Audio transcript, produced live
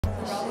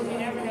problem. You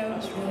never know.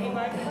 He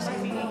might be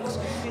like,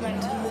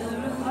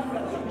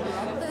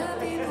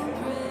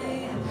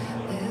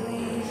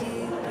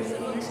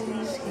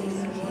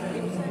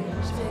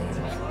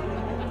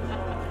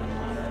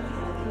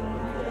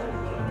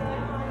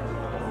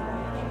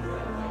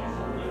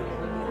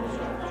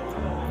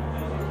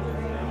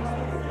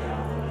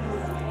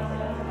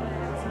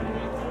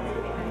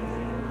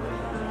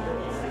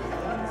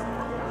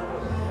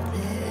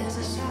 There's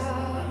a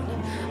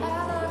sound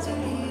I love to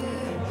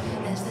hear.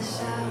 It's the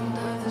sound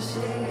of the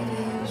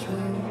Savior's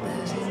robe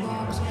as he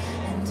walks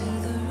into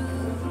the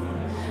room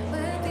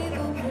where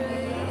people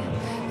pray,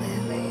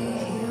 where we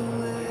hear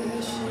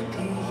worship,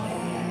 he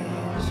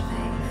hears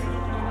faith.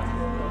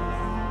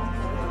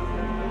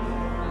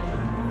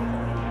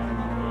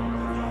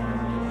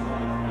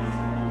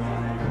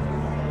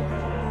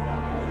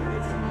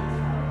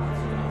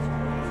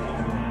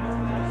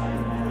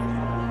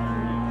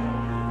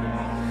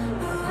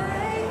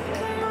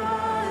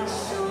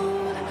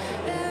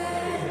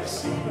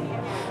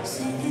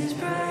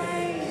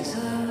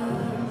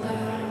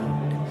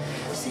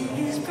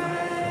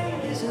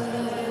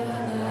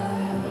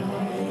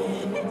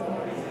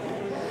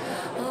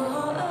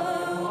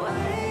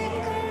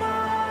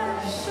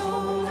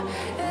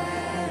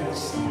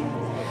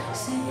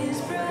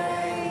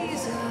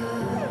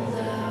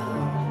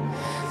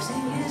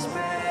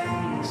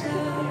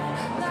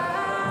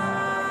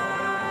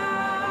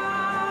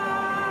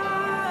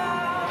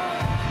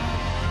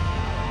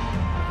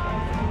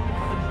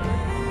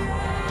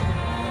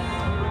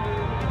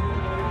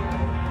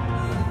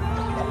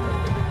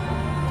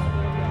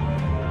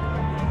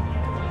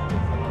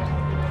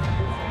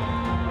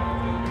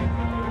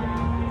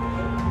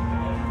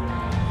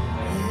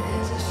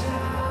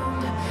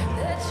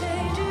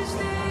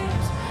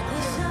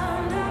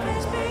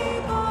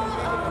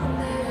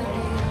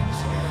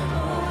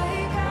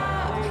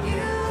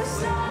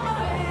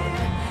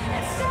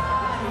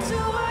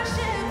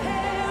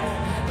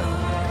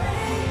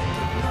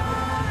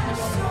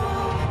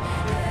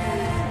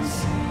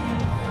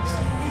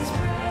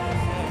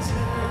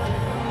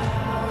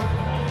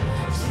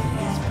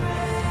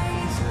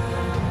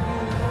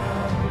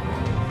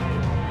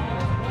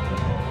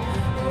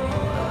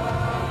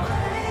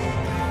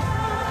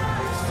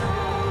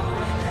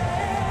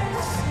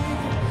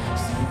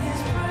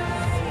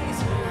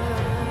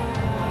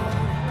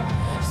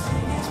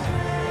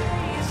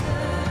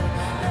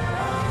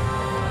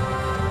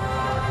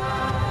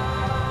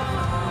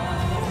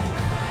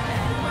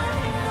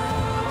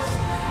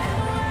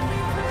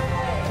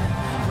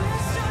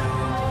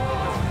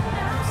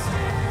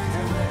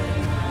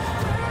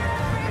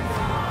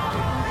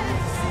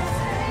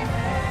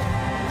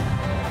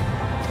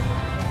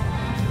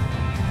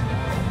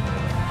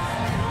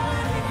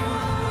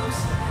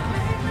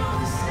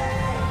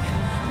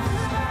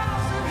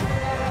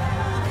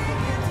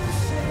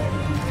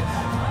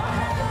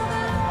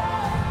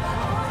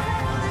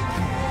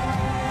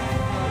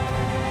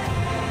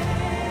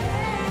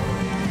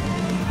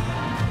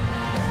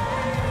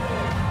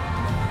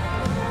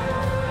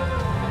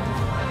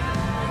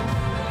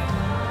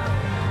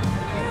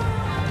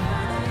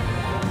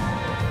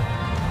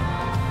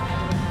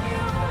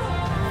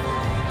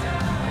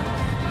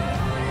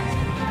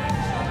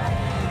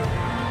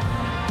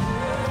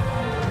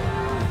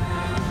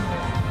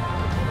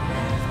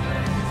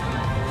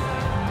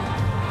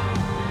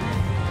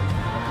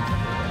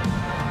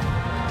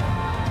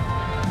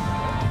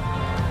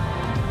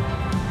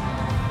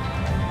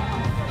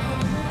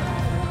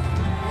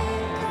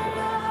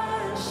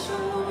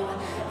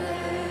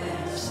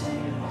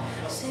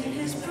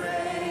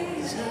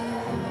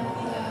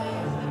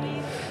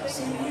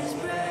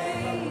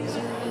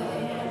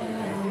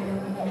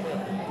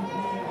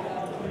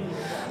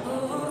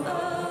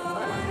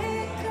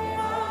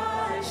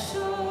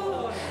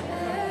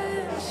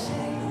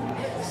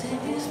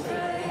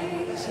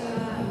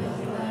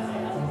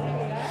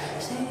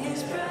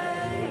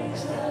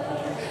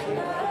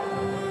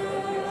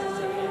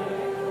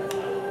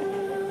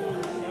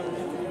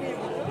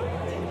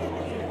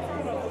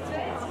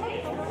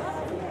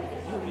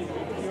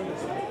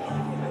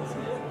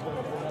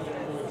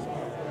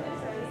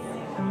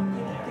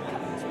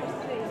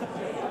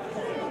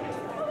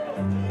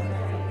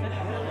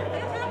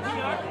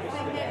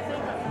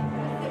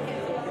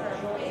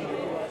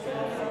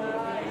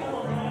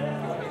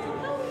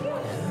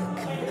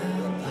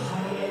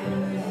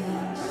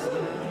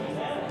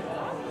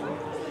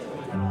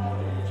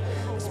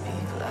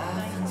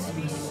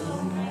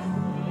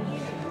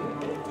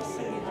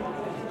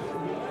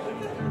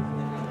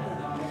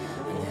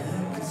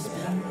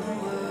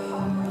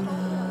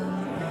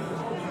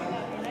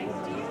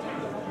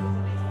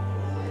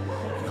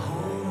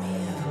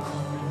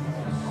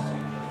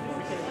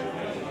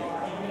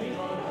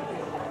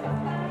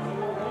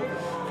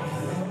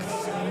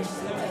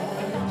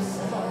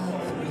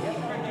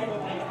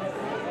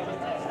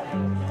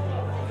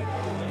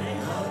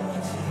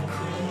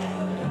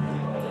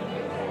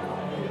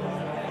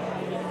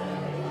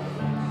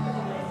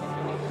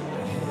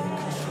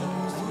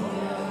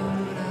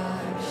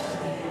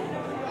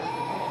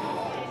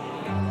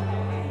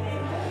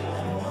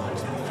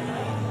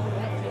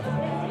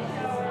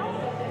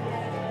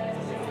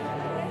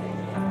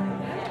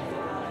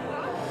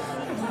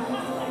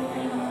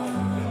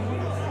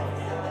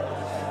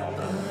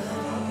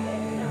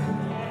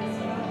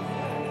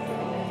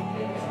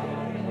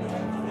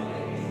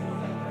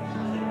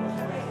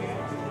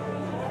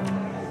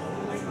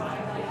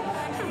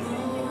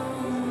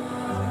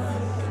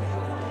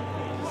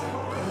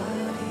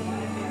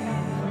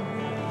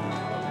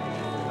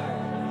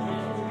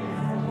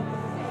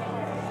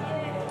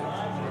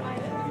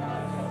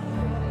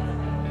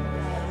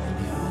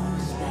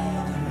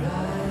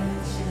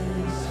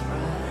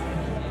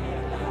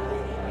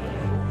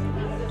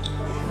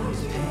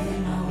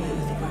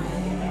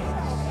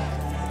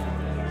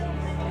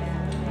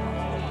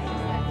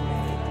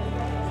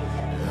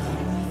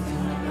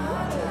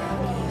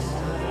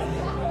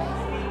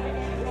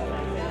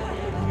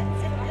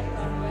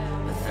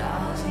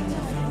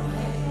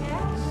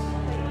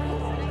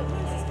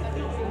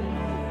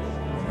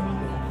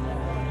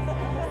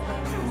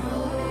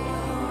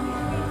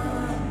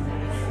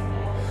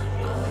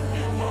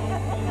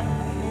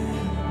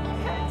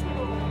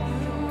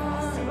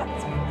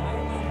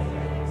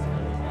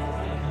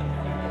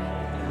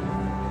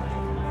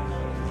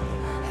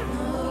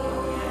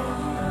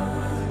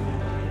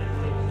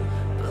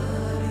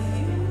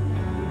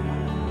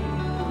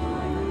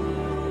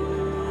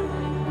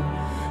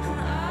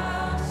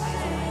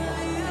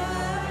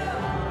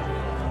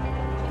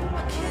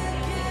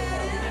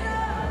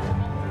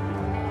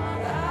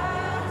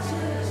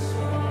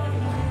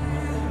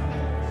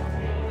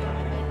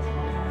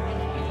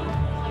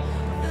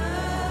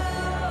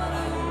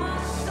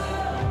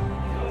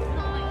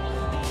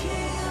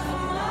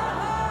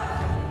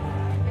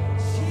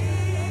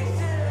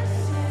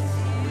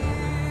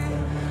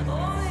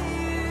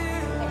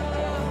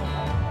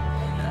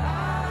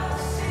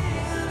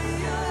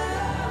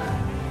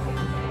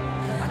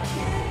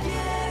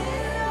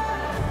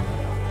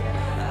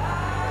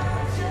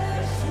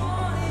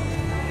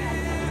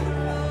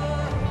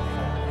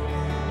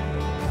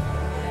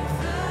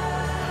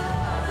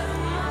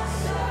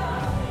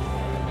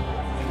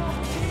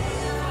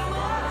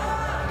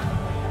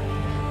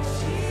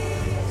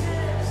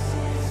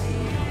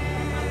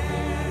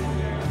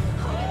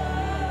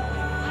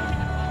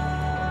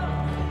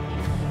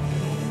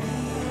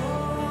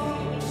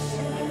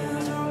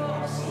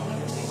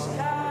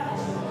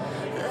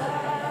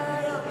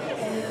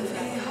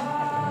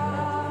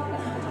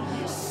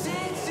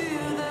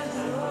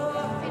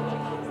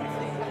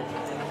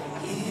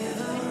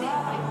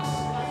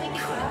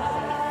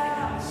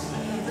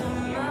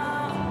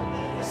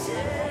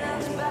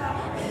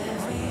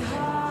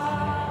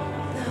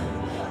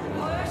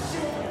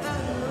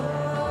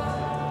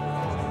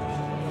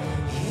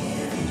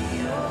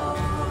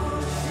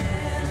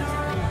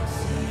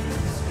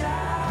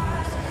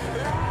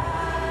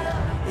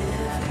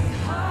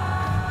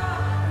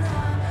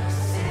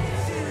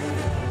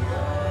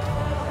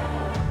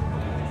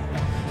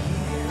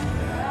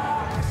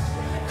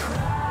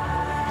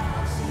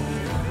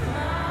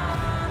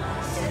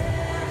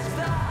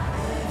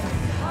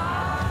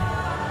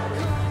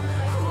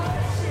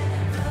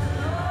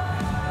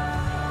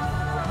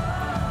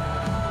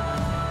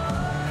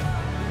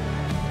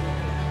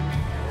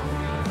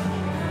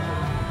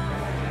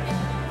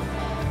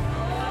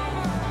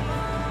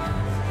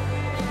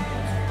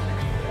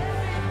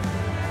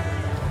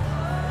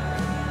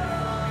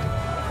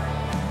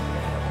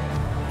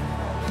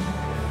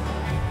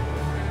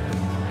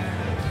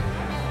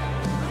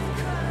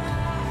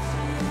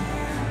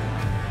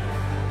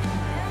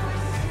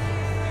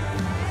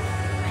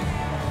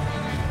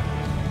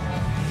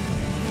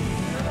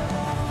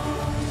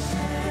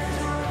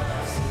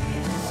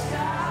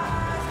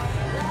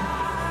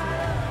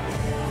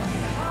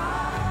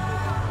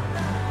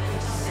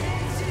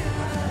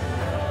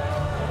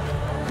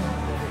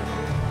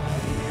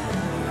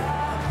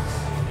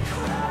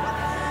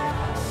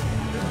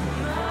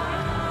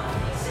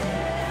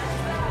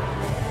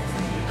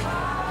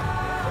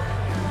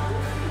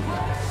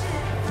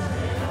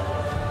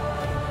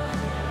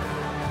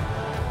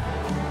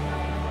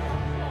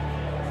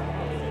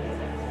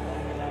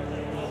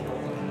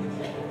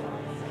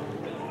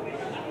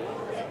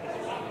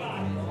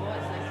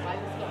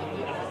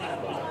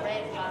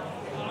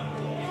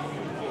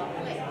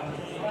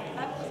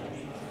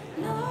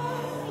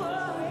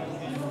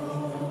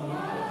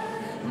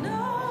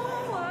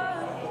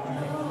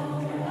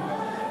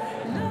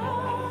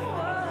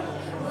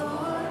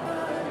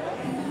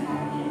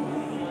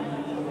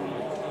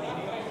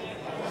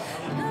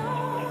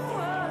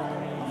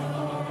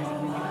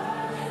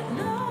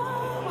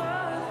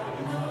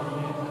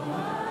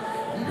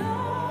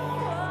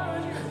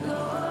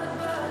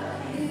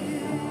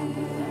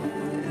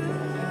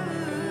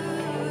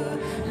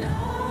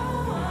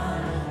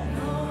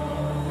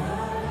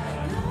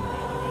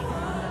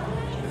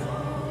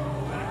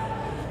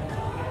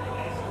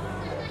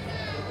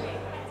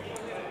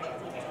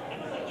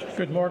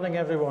 Good morning,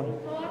 everyone.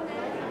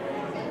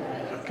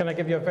 Can I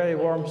give you a very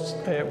warm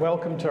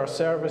welcome to our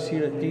service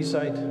here at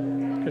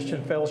Deeside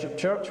Christian Fellowship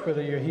Church,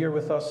 whether you're here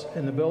with us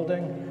in the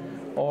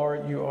building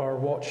or you are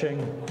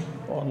watching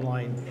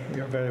online.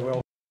 You're very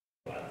welcome.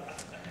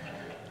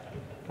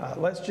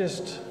 Let's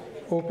just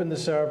open the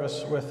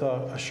service with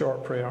a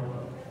short prayer.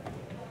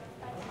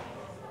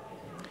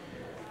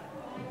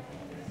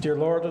 Dear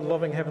Lord and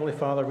loving Heavenly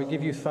Father, we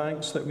give you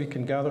thanks that we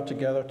can gather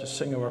together to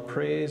sing our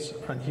praise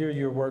and hear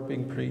your word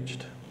being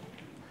preached.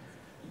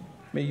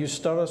 May you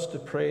stir us to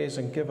praise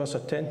and give us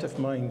attentive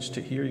minds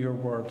to hear your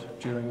word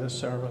during this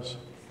service.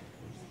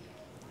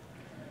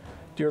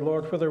 Dear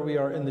Lord, whether we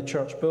are in the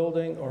church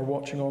building or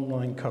watching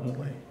online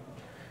currently,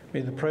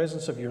 may the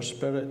presence of your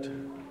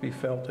Spirit be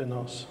felt in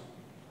us.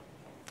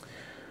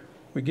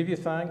 We give you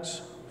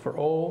thanks for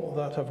all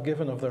that have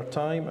given of their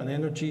time and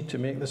energy to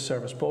make this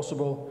service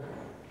possible,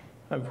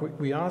 and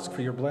we ask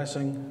for your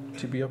blessing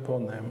to be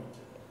upon them.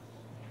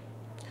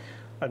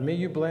 And may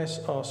you bless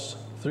us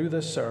through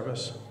this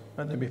service,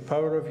 and may the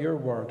power of your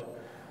word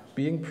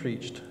being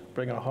preached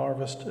bring a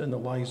harvest in the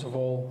lives of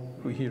all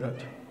who hear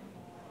it.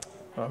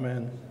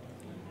 Amen.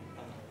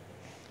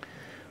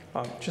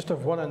 Just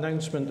have one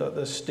announcement at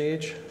this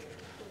stage.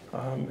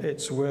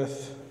 It's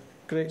with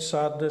great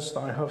sadness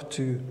that I have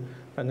to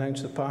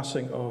announce the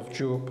passing of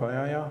Joe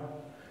Paiaya,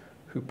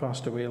 who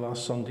passed away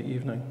last Sunday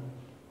evening.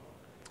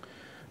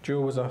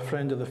 Joe was a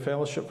friend of the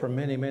fellowship for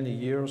many, many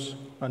years,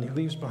 and he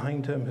leaves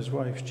behind him his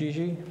wife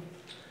Gigi,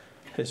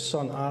 his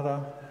son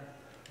Ara,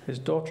 his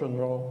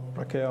daughter-in-law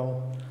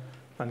Raquel,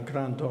 and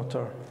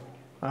granddaughter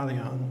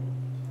Ariane.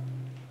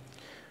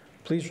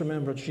 Please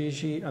remember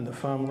Gigi and the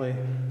family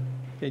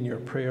in your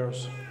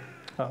prayers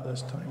at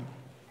this time.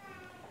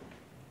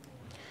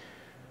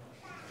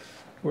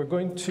 We're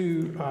going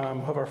to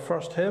have our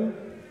first hymn.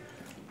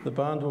 The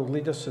band will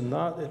lead us in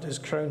that. It is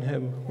Crown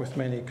Him with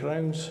Many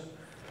Crowns.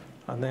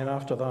 And then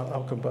after that,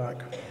 I'll come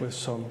back with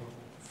some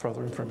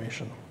further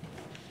information.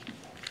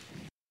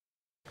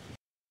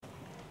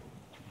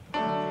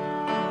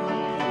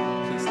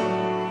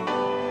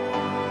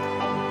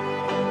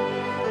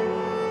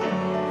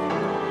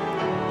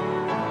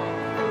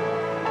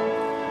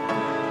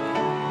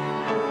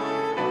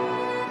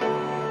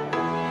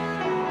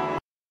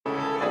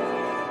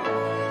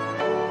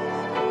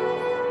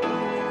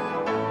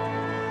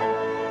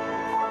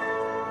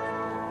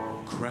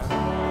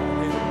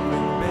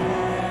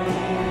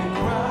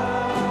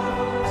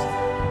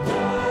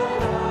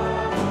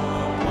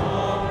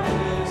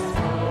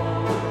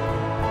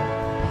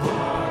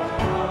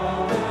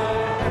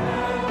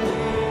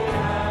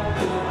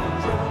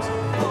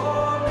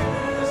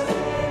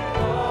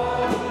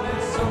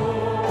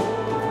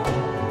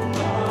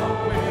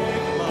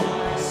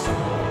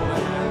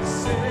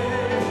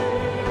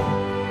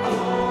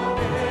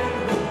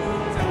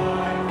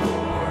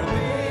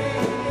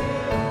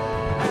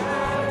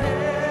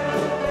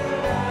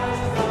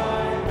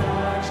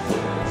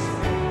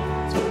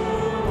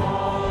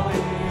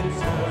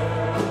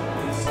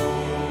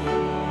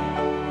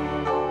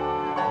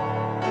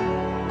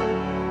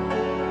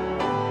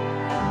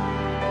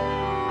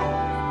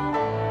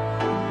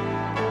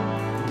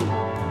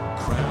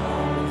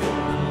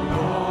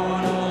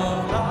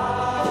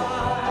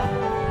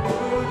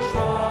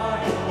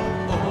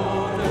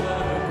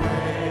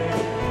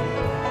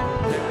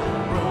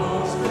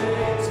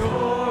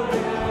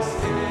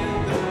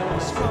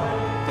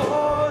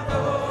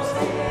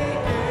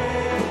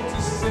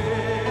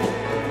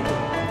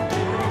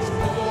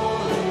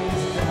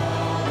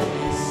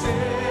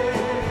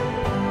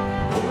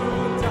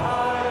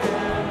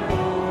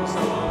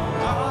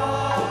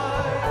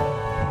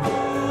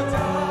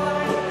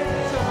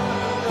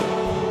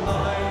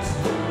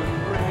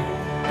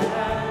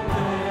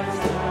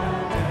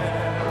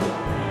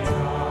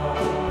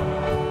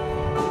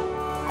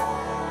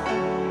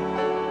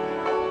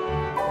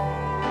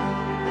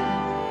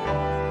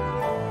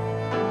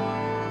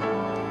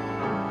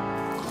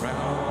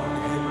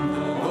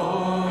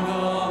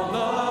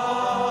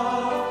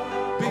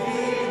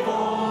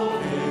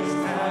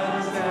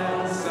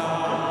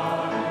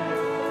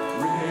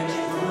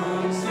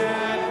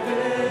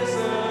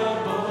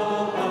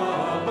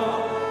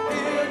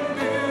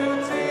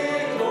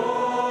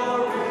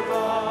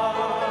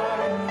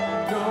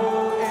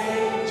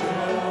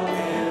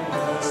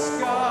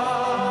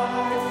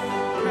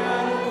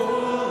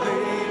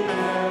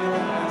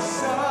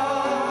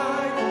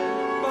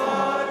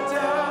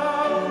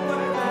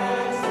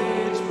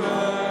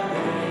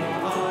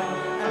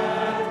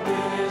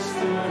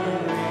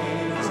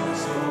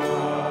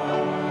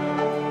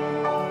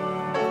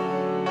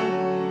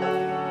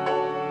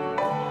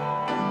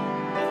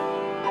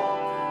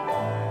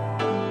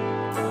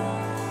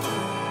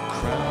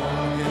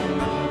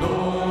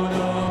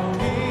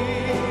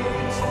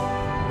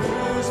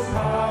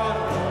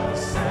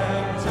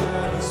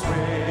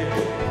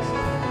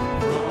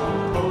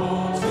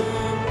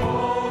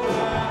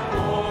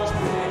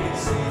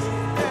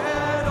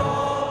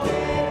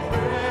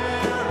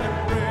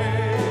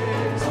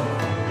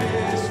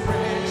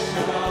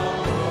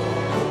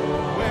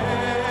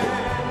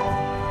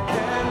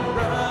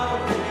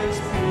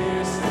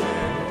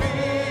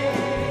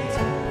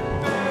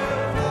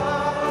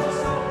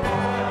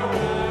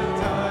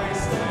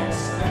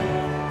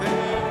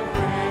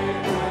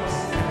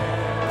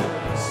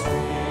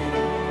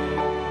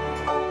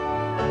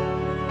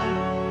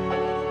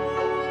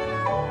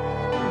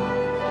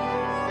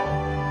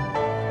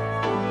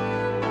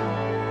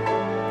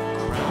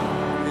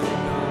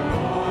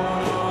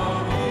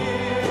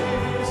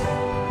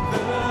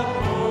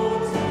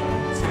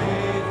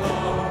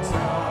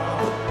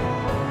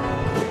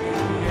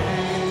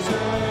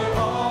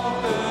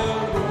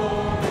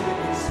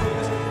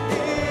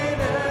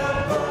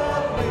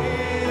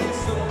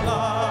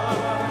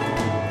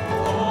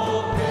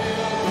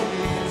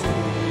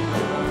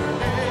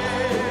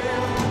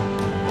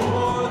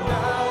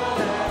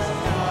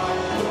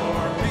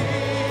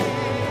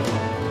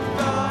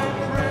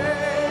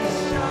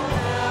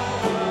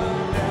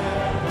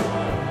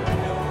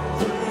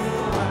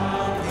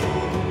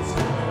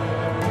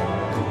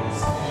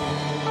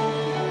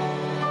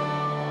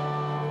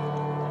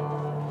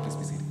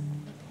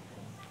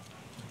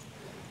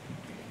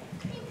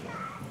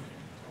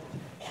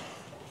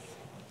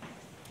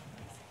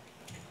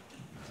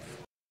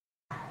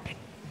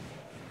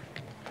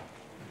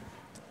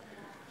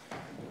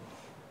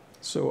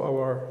 So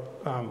our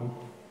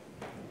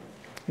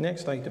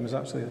next item is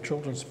actually the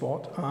children's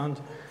spot, and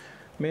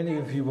many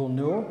of you will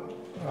know,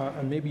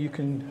 and maybe you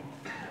can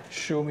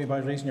show me by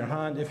raising your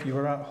hand if you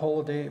were at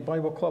Holiday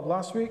Bible Club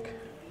last week.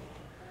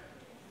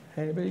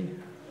 Anybody?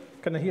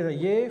 Can I hear a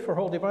yay for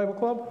Holiday Bible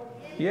Club?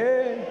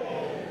 Yay!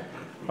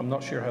 I'm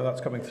not sure how that's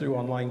coming through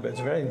online, but it's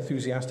very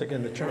enthusiastic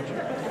in the church.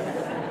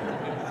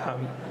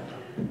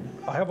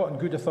 I have it on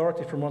good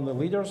authority from one of the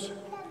leaders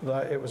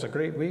that it was a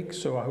great week,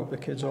 so I hope the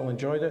kids all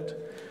enjoyed it.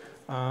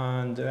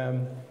 And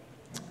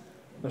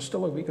there's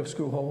still a week of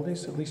school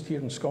holidays, at least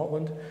here in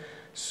Scotland.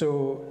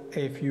 So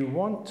if you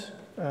want,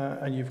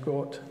 and you've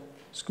got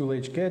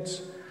school-age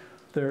kids,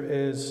 there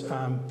is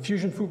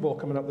fusion football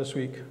coming up this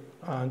week,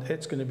 and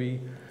it's going to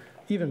be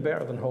even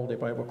better than Holiday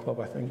Bible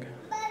Club, I think,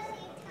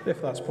 if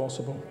that's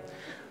possible.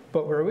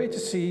 But we're away to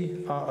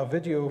see a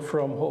video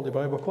from Holiday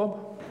Bible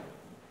Club,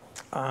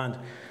 and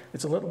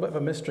it's a little bit of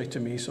a mystery to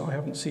me, so I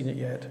haven't seen it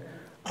yet.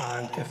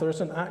 And if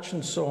there's an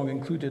action song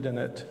included in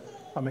it,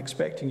 I'm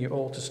expecting you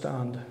all to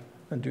stand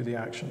and do the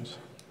actions.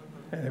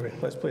 Anyway,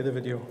 let's play the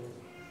video.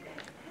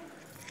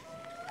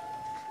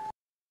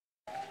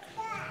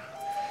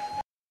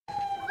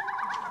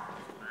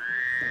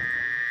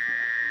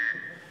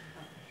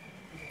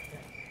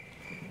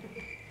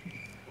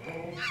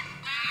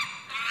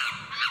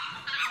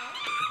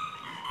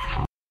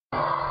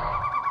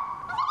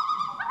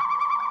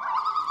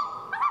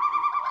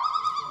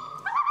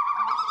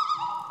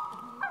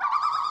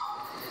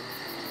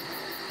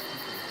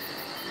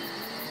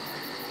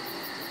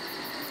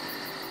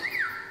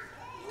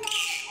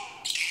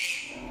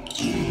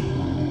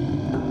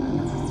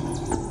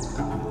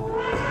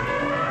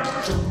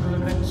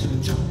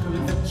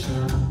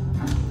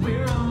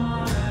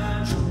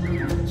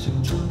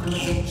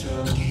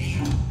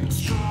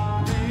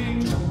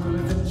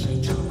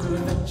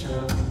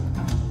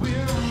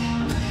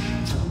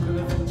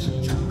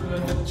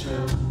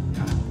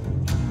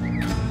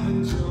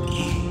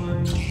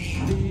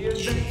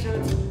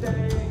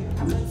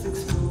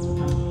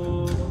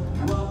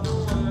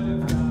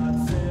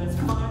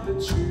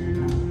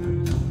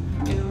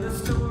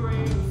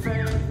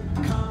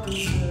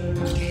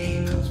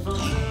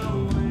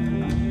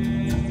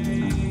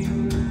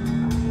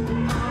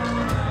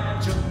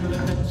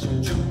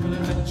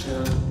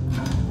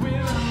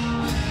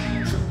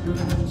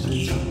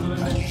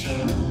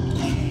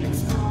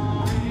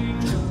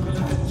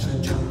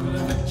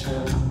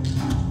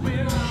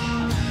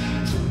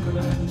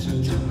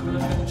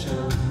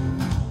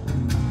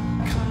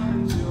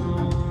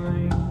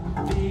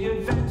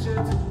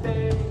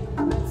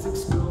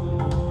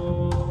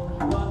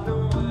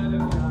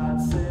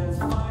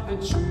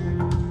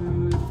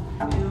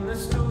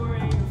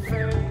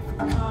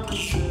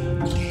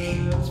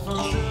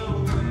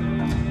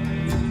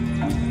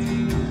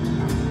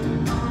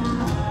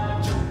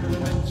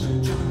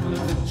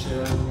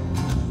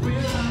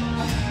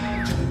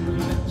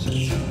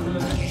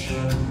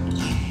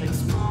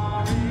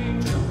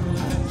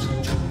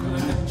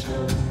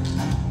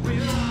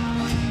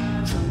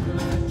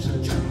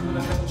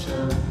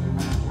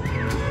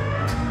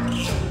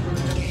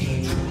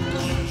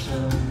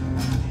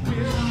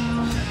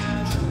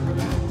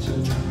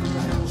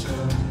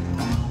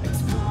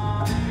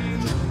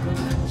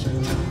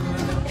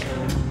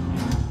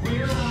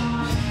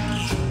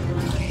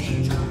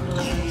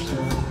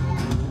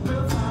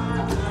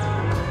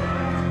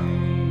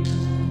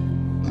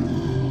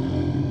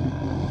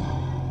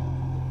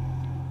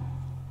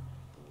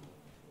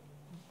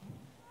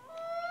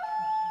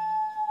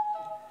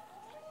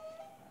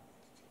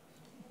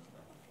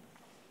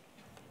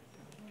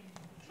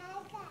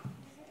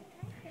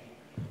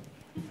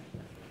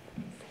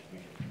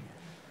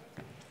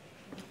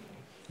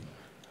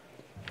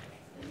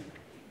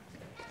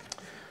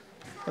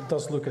 It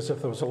does look as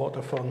if there was a lot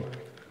of fun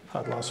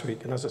had last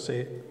week. And as I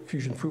say,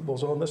 Fusion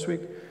Football's on this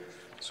week.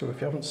 So if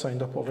you haven't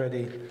signed up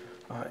already,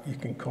 you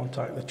can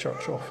contact the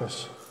church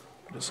office.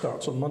 But it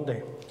starts on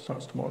Monday. It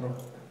starts tomorrow.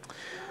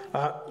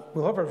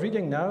 We'll have a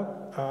reading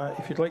now.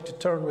 If you'd like to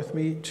turn with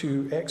me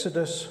to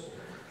Exodus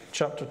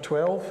chapter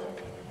 12.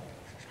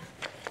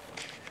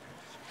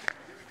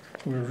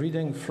 We're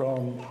reading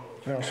from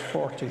verse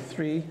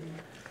 43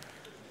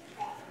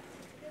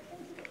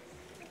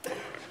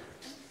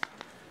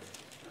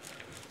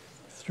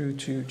 through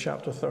to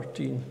chapter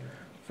 13,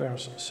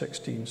 verse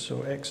 16.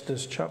 So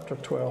Exodus chapter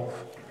 12,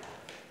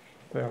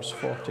 verse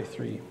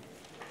 43.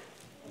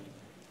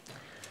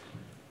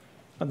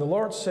 And the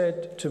Lord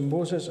said to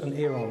Moses and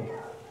Aaron,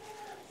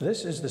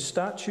 "This is the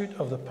statute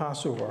of the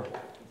Passover.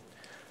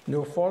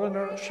 No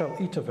foreigner shall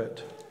eat of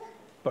it,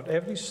 but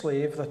every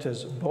slave that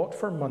is bought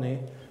for money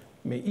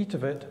may eat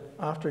of it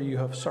after you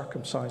have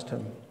circumcised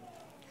him.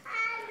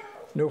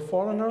 No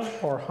foreigner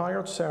or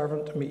hired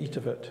servant may eat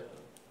of it.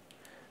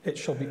 It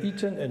shall be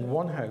eaten in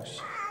one house.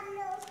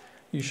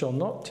 You shall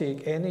not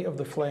take any of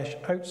the flesh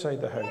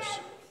outside the house,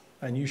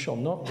 and you shall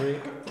not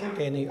break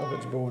any of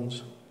its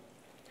bones.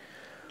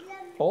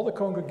 All the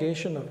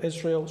congregation of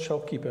Israel shall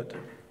keep it.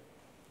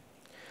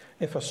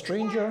 If a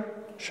stranger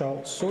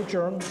shall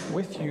sojourn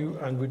with you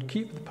and would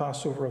keep the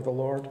Passover of the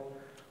Lord,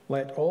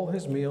 let all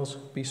his males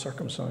be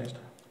circumcised.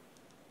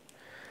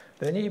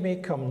 Then he may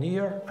come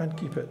near and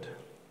keep it.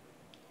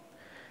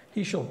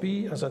 He shall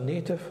be as a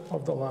native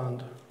of the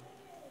land,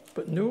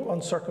 but no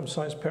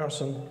uncircumcised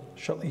person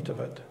shall eat of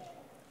it.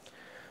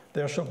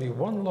 There shall be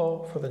one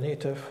law for the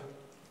native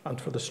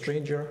and for the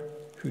stranger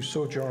who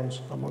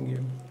sojourns among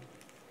you.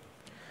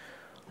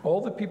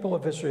 All the people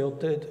of Israel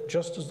did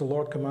just as the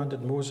Lord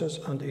commanded Moses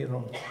and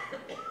Aaron.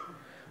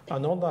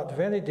 And on that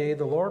very day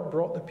the Lord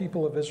brought the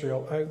people of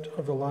Israel out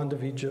of the land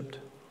of Egypt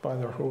by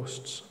their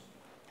hosts.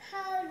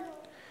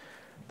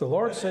 The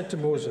Lord said to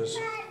Moses,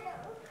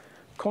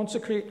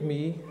 consecrate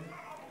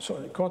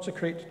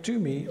to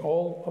me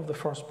all of the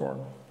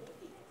firstborn.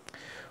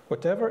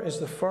 Whatever is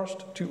the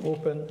first to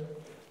open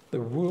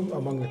the womb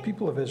among the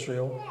people of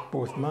Israel,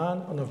 both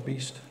man and of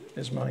beast,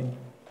 is mine.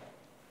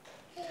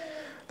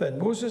 Then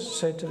Moses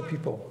said to the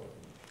people,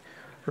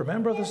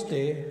 remember this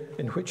day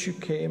in which you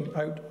came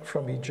out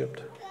from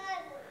Egypt,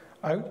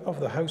 out of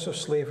the house of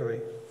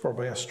slavery, for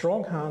by a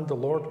strong hand the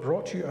Lord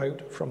brought you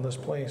out from this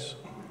place.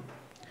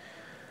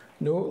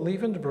 No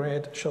leavened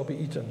bread shall be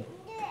eaten.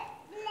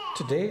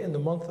 Today, in the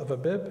month of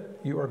Abib,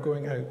 you are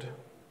going out.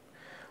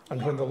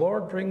 And when the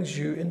Lord brings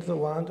you into the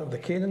land of the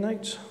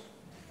Canaanites,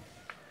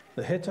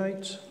 the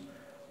Hittites,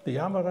 the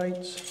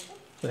Amorites,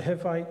 the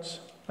Hivites,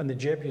 and the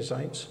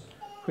Jebusites,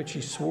 which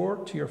he swore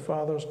to your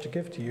fathers to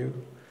give to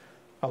you,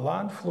 a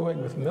land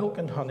flowing with milk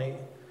and honey,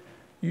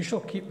 you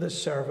shall keep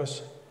this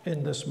service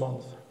in this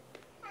month.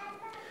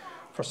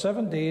 For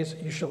 7 days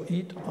you shall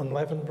eat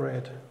unleavened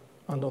bread,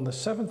 and on the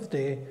 7th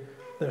day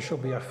there shall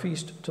be a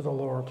feast to the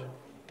Lord.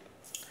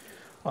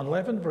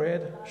 Unleavened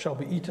bread shall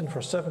be eaten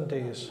for 7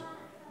 days.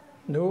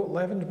 No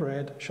leavened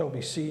bread shall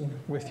be seen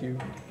with you,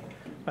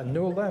 and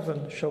no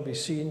leaven shall be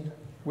seen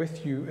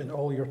with you in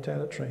all your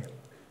territory.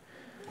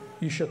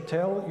 You shall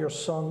tell your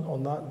son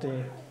on that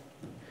day,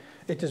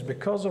 it is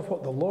because of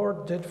what the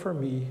Lord did for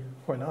me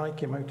when I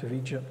came out of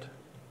Egypt.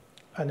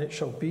 And it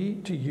shall be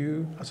to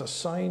you as a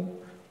sign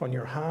on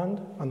your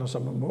hand and as a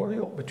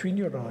memorial between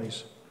your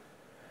eyes,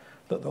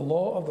 that the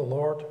law of the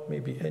Lord may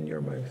be in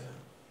your mouth.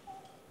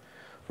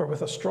 For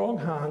with a strong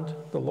hand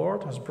the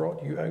Lord has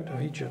brought you out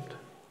of Egypt.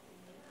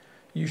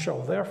 You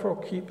shall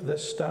therefore keep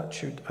this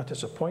statute at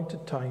its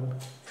appointed time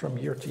from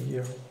year to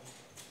year.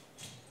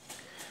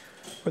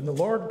 When the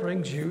Lord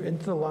brings you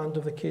into the land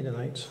of the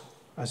Canaanites,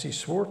 as he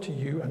swore to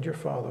you and your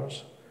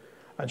fathers,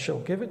 and shall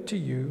give it to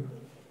you,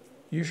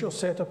 you shall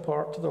set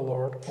apart to the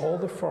Lord all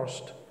the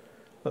first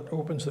that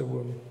opens the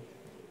womb.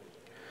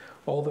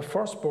 All the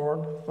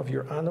firstborn of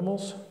your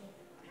animals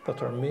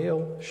that are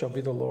male shall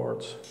be the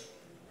Lord's.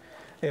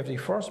 Every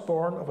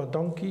firstborn of a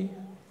donkey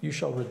you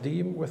shall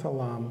redeem with a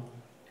lamb,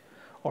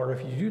 or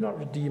if you do not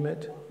redeem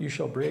it, you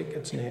shall break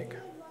its neck.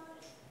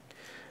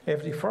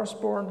 Every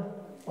firstborn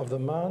of the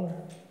man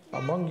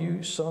among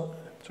you,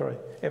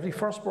 every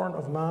firstborn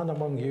of man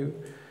among you,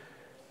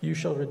 you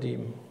shall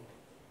redeem.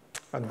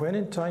 And when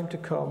in time to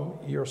come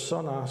your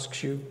son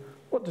asks you,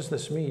 what does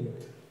this mean?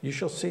 You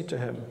shall say to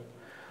him,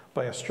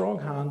 by a strong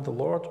hand the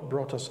Lord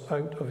brought us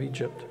out of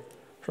Egypt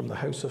from the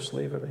house of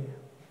slavery.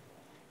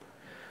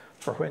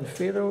 For when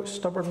Pharaoh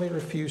stubbornly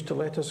refused to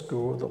let us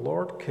go, the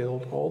Lord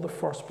killed all the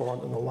firstborn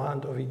in the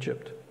land of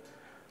Egypt,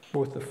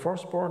 both the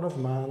firstborn of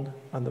man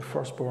and the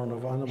firstborn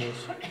of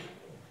animals.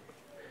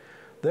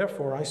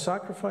 Therefore I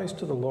sacrifice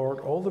to the Lord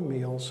all the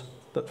males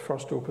that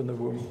first open the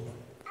womb.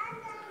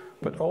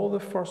 But all the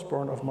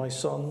firstborn of my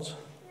sons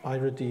I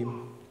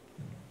redeem.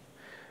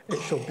 It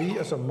shall be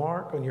as a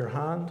mark on your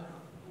hand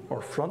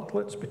or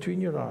frontlets between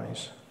your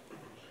eyes.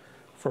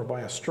 For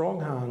by a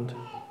strong hand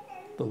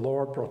the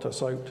Lord brought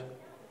us out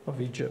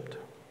of Egypt.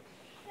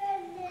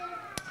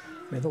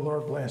 May the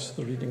Lord bless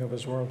the reading of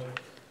his word.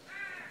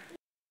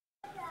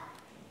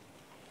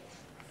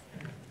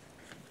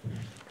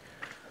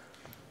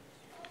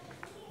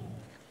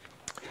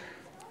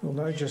 We'll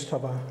now just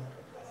have a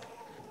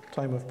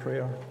time of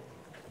prayer.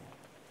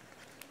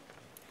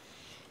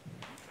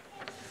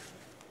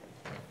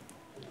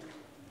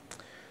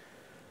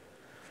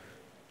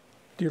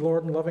 Dear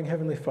Lord and loving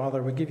Heavenly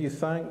Father, we give you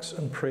thanks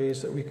and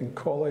praise that we can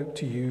call out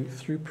to you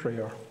through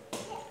prayer.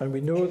 And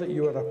we know that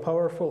you are a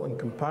powerful and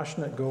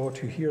compassionate God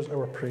who hears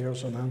our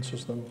prayers and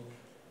answers them.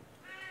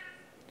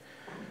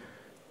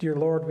 Dear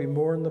Lord, we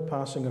mourn the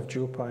passing of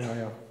Joe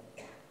Paiaya,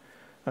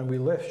 and we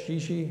lift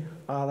Gigi,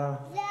 Ara,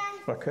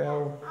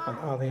 Raquel, and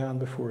Ariane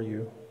before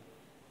you.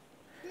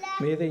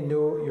 May they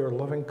know your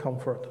loving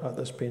comfort at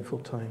this painful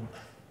time.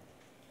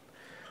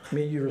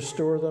 May you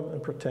restore them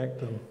and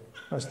protect them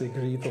as they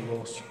grieve the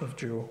loss of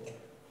Joe.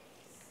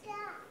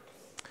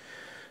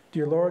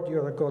 Dear Lord, you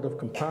are a God of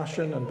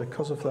compassion, and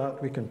because of that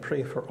we can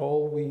pray for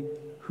all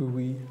who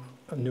we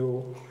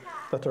know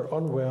that are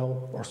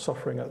unwell or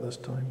suffering at this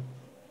time.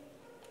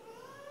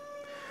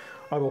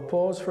 I will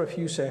pause for a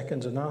few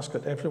seconds and ask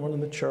that everyone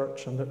in the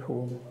church and at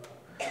home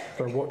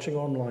that are watching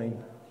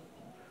online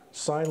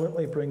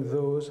silently bring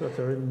those that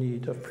are in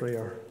need of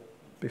prayer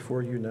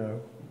before you now.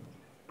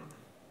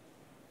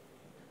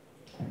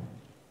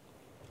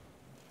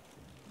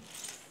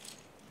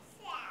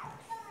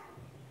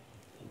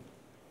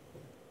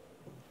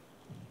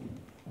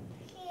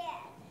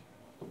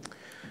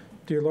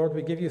 Dear Lord,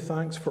 we give you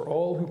thanks for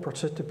all who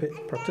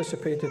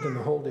participated in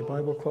the Holiday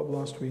Bible Club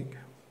last week.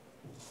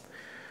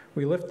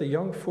 We lift the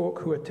young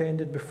folk who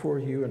attended before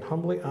you and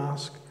humbly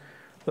ask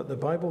that the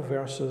Bible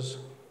verses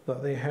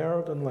that they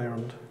heard and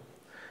learned,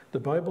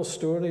 the Bible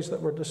stories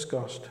that were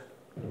discussed,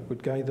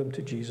 would guide them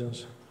to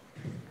Jesus.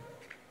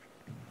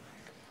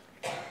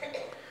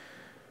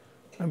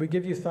 And we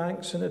give you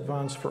thanks in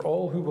advance for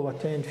all who will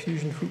attend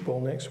Fusion Football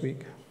next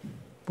week,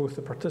 both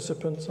the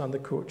participants and the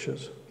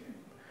coaches.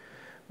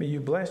 May you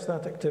bless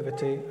that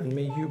activity, and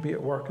may you be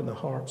at work in the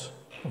hearts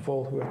of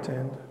all who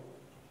attend.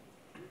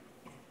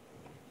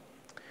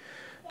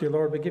 Dear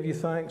Lord, we give you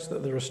thanks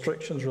that the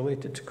restrictions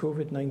related to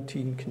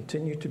COVID-19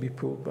 continue to be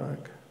pulled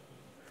back,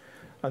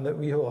 and that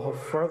we will have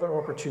further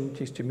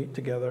opportunities to meet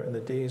together in the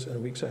days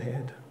and weeks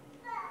ahead.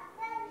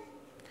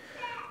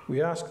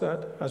 We ask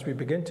that as we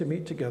begin to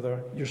meet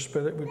together, your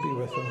Spirit would be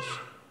with us.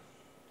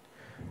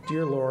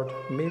 Dear Lord,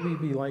 may we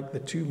be like the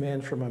two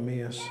men from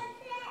Emmaus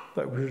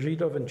that we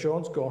read of in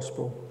John's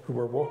Gospel, who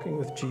were walking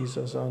with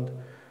Jesus and,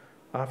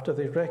 after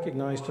they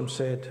recognized him,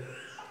 said,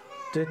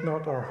 "Did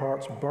not our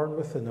hearts burn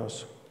within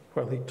us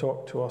while he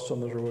talked to us on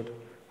the road,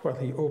 while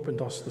he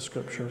opened us the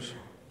Scriptures?"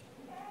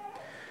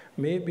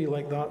 May it be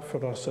like that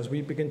for us as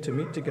we begin to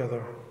meet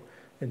together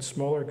in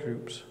smaller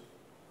groups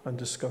and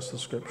discuss the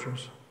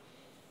Scriptures.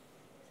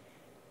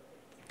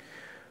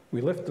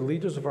 We lift the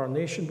leaders of our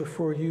nation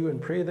before you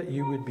and pray that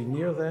you would be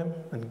near them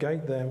and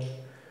guide them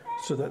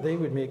so that they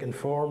would make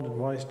informed and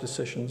wise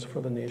decisions for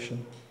the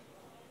nation.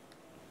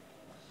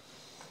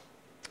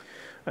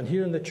 And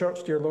here in the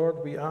church, dear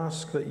Lord, we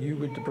ask that you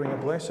would bring a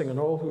blessing on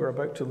all who are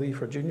about to leave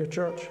for junior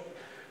church.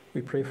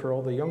 We pray for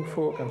all the young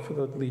folk and for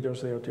the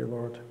leaders there, dear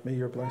Lord. May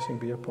your blessing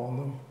be upon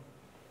them.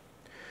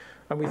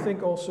 And we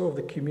think also of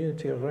the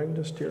community around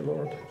us, dear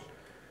Lord.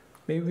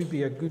 May we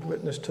be a good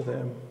witness to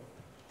them.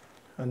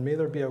 And may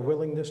there be a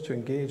willingness to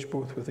engage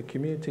both with the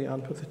community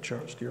and with the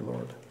church, dear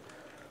Lord,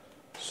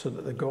 so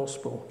that the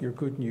gospel, your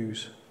good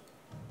news,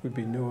 would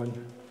be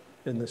known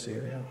in this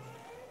area.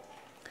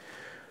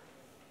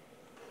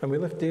 And we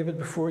lift David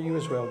before you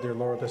as well, dear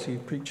Lord, as he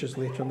preaches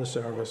later in the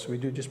service. We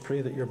do just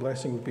pray that your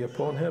blessing would be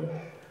upon him,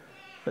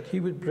 that he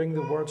would bring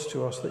the words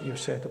to us that you've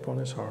set upon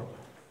his heart.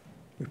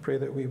 We pray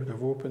that we would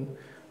have open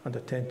and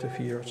attentive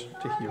ears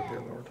to hear,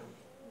 dear Lord.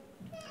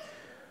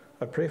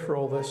 I pray for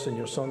all this in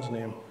your Son's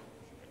name.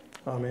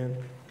 Amen.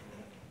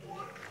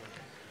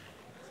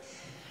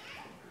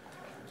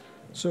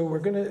 So we're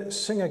going to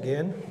sing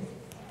again,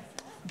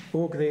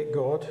 O Great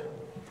God.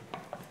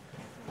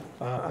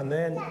 And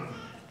then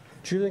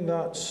during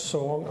that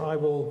song, I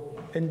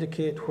will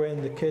indicate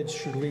when the kids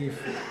should leave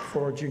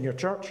for junior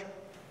church.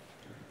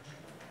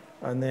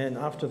 And then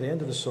after the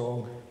end of the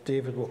song,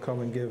 David will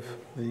come and give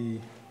the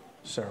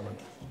sermon.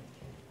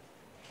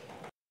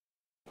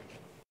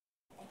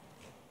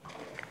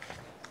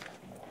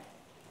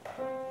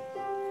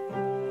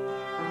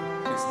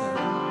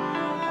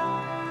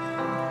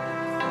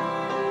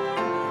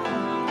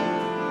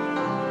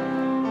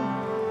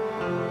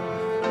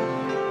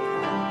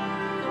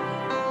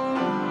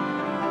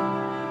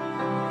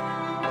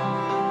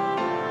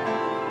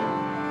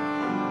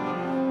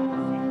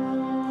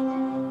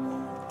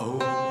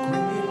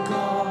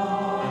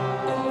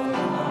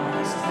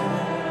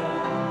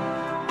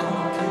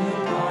 Okay.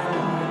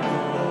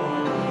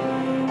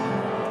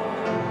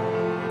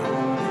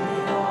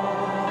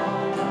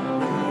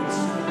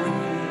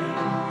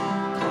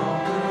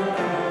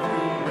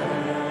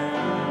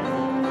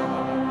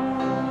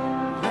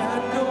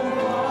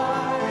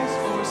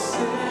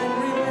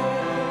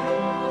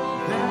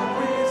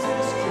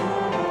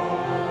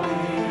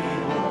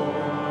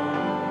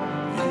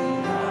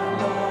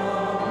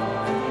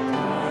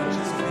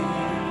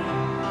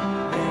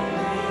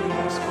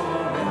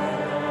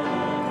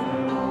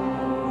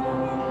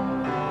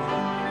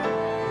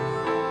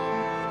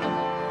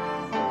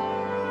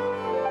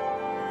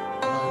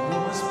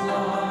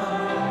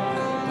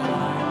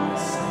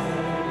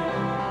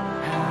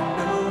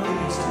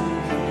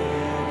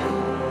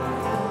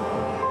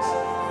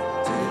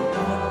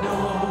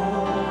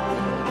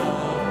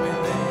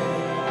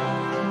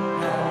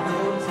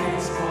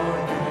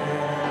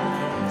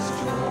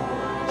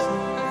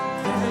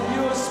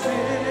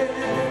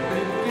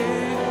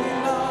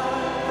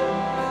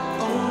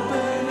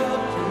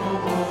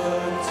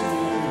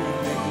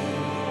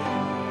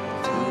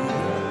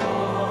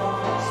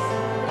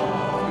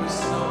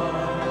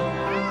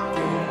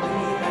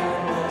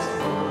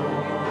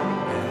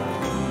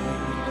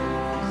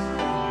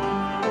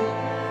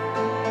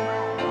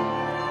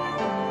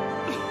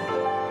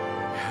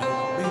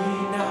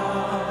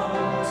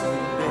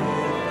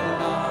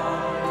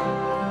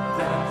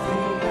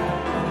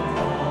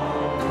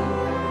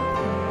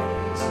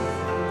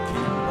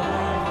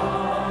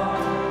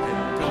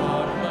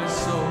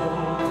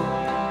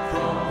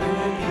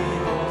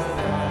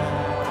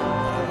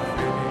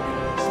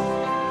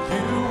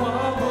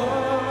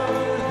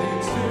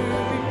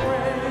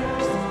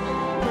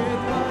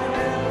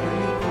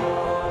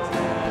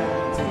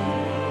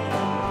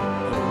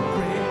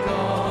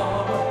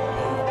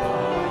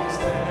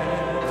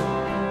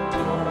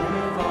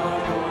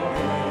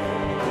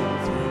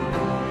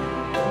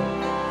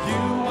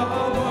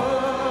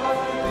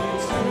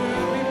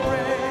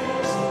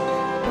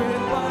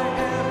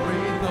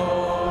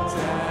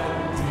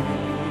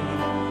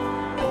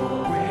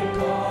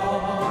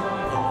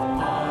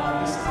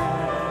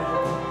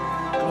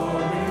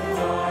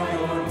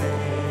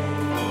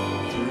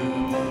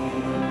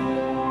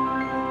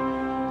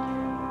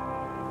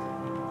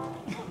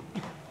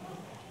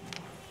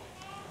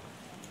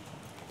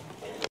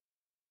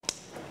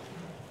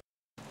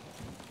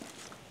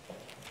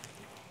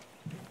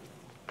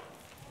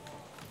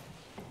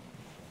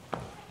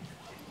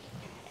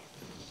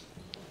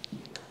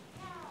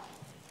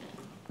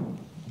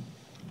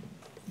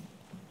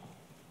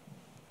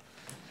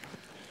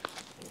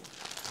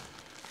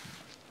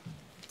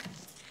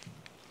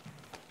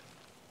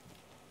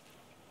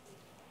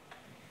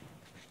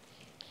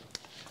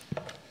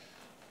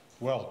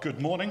 Well, good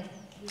morning.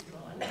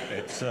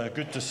 It's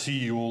good to see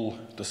you all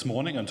this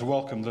morning and to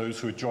welcome those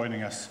who are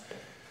joining us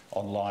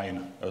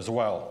online as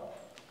well.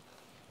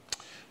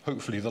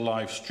 Hopefully the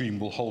live stream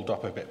will hold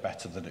up a bit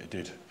better than it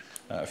did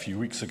a few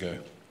weeks ago.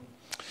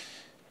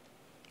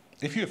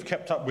 If you have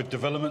kept up with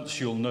developments,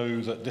 you'll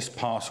know that this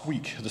past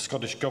week the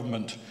Scottish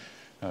Government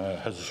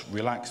has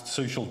relaxed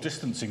social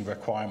distancing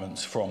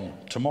requirements from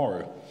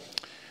tomorrow.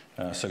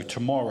 So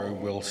tomorrow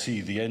we'll see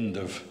the end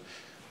of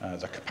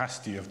the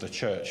capacity of the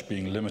church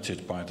being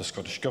limited by the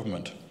Scottish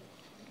Government.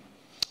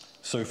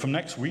 So from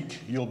next week,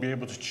 you'll be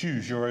able to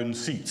choose your own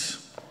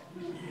seats.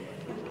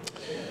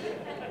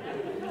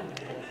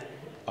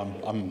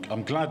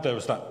 I'm glad there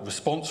was that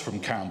response from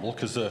Campbell,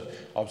 because I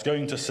was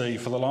going to say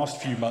for the last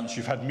few months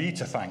you've had me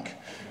to thank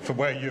for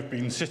where you've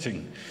been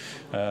sitting.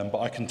 But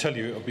I can tell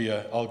you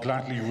I'll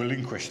gladly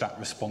relinquish that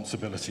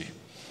responsibility.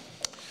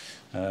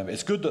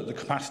 It's good that the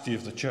capacity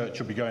of the church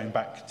will be going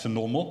back to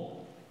normal.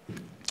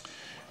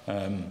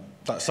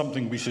 That's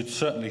something we should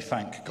certainly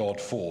thank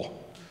God for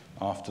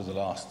after the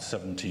last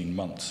 17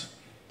 months.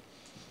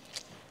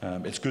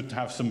 It's good to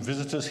have some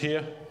visitors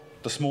here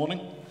this morning,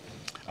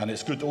 and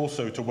it's good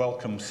also to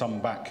welcome some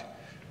back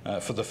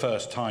for the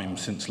first time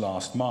since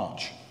last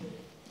March.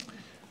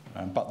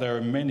 But there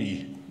are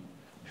many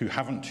who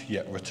haven't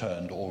yet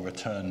returned or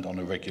returned on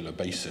a regular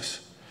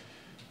basis.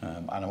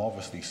 And I'm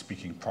obviously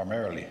speaking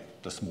primarily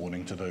this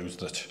morning to those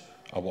that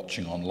are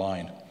watching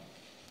online.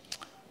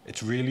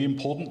 It's really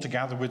important to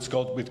gather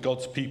with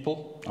God's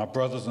people, our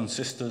brothers and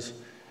sisters,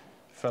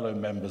 fellow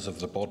members of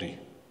the body,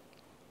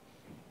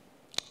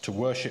 to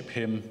worship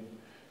him,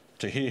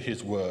 to hear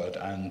his word,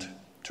 and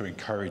to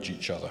encourage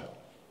each other.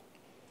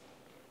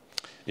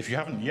 If you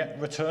haven't yet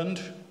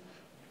returned,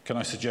 can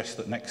I suggest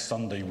that next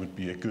Sunday would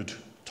be a good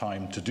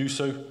time to do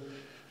so?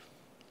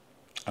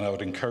 And I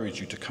would encourage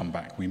you to come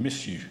back. We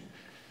miss you,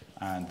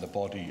 and the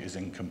body is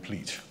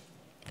incomplete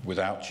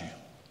without you.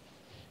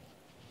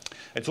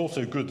 It's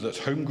also good that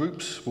home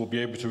groups will be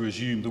able to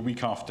resume the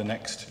week after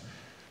next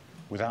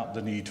without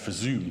the need for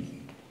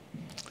Zoom.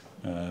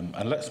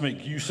 And let's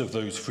make use of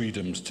those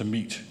freedoms to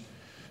meet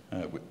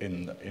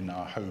in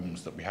our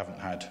homes that we haven't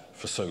had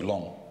for so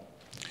long.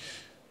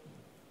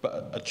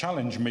 But a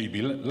challenge may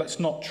be, let's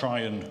not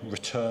try and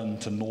return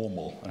to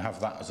normal and have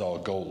that as our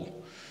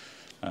goal,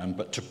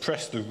 but to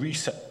press the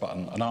reset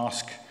button and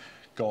ask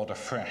God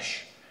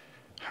afresh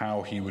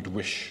how he would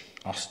wish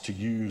us to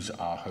use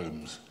our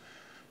homes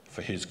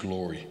for his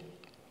glory.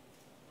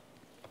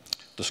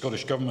 The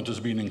Scottish Government has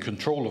been in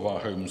control of our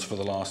homes for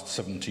the last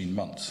 17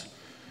 months.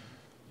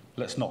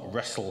 Let's not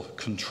wrestle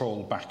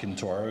control back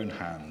into our own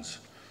hands,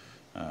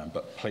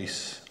 but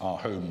place our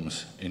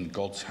homes in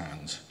God's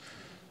hands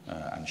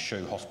and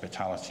show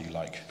hospitality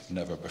like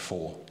never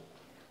before.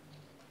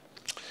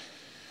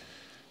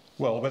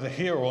 Well, whether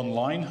here or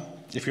online,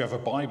 if you have a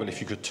Bible,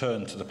 if you could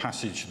turn to the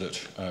passage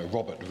that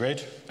Robert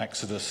read,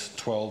 Exodus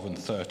 12 and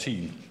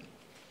 13.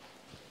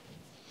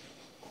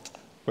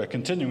 We're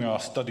continuing our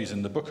studies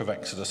in the book of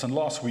Exodus, and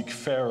last week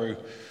Pharaoh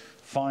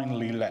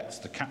finally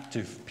let the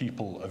captive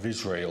people of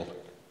Israel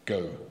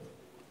go.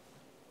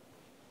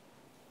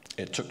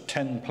 It took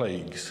 10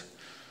 plagues,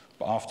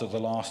 but after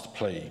the last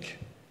plague,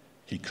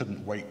 he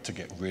couldn't wait to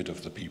get rid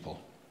of the people.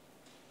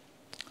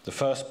 The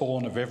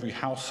firstborn of every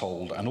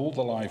household and all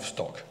the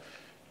livestock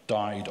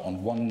died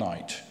on one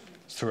night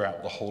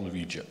throughout the whole of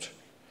Egypt.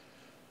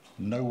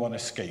 No one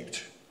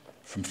escaped,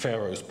 from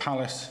Pharaoh's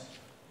palace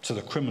to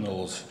the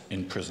criminals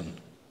in prison.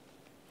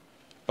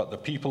 But the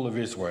people of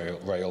Israel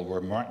were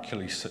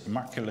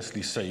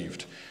miraculously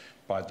saved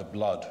by the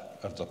blood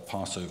of the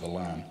Passover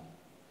lamb.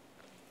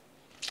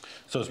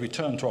 So as we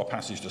turn to our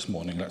passage this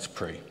morning, let's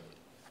pray.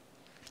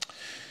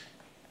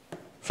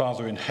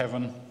 Father in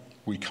heaven,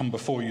 we come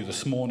before you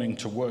this morning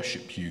to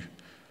worship you,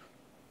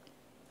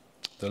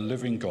 the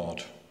living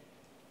God,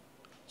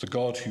 the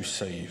God who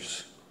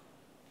saves,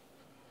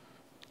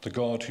 the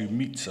God who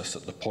meets us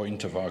at the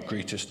point of our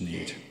greatest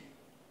need.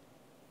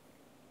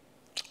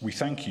 We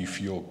thank you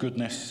for your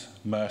goodness,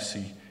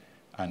 mercy,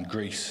 and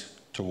grace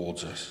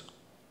towards us.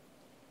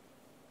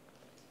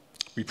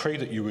 We pray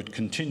that you would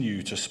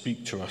continue to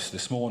speak to us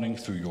this morning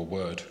through your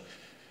word.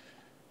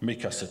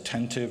 Make us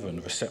attentive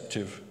and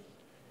receptive,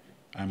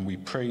 and we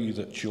pray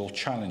that you'll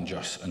challenge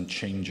us and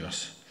change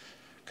us,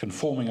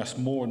 conforming us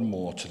more and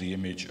more to the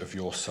image of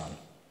your Son.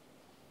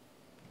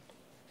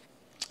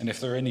 And if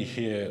there are any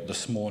here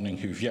this morning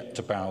who've yet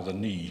to bow the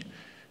knee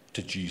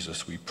to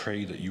Jesus, we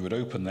pray that you would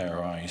open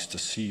their eyes to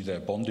see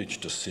their bondage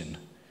to sin,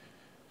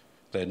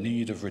 their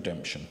need of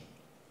redemption,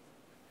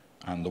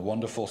 and the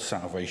wonderful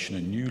salvation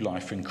and new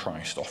life in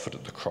Christ offered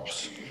at the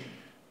cross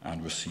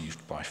and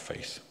received by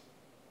faith.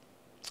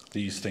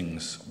 These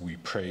things we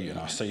pray in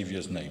our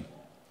Saviour's name.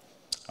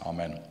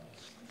 Amen.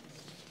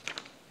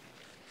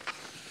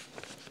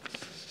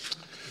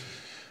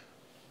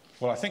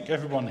 Well, I think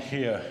everyone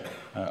here,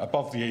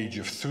 above the age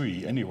of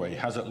 3 anyway,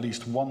 has at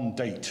least one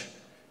date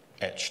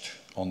etched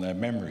on their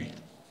memory.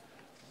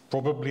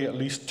 Probably at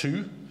least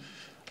 2.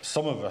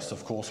 Some of us,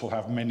 of course, will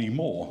have many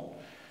more,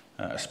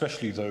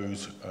 especially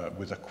those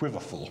with a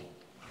quiverful.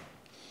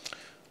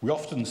 We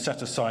often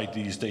set aside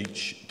these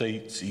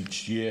dates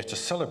each year to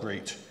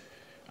celebrate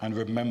and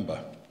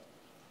remember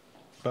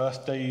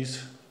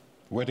birthdays,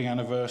 wedding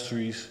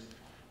anniversaries,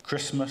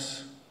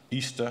 Christmas,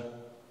 Easter.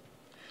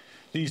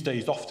 These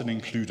days often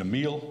include a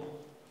meal,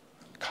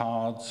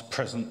 cards,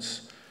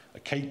 presents, a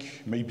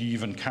cake, maybe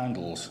even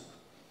candles.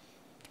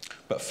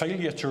 But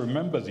failure to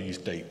remember these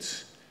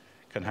dates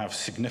can have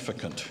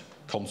significant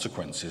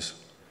consequences.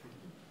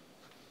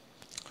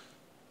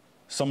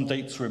 Some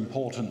dates are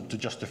important to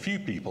just a few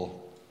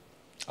people.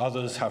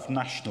 Others have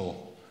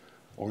national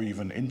or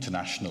even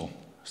international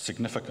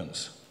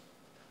significance.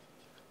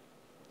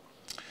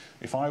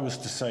 If I was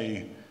to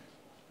say,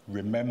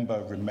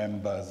 remember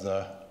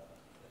the...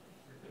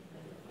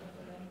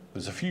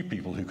 There's a few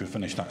people who could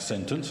finish that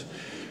sentence.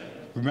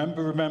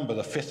 Remember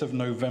the 5th of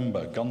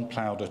November,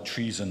 gunpowder,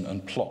 treason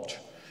and plot.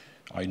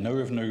 I know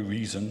of no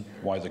reason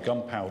why the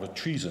gunpowder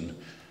treason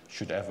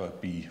should ever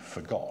be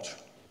forgot.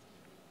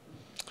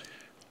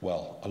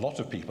 Well, a lot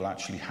of people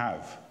actually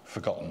have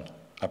forgotten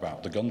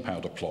about the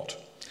gunpowder plot.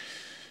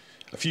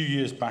 A few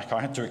years back, I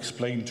had to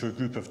explain to a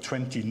group of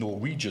 20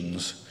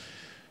 Norwegians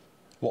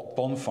what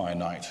bonfire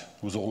night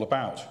was all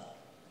about.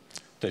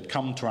 They'd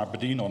come to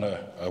Aberdeen on a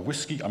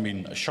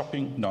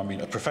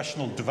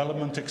professional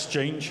development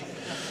exchange,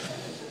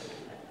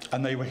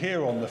 and they were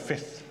here on the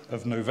 5th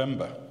of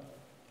November.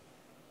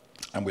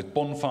 And with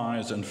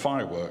bonfires and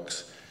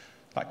fireworks,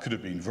 that could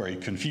have been very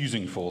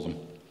confusing for them.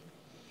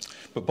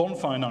 But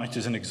bonfire night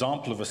is an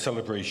example of a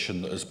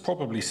celebration that has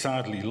probably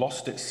sadly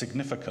lost its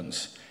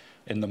significance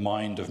in the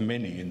mind of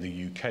many in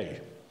the UK,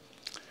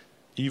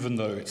 even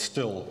though it's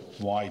still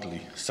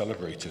widely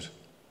celebrated.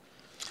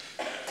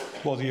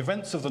 Well, the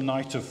events of the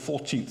night of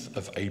 14th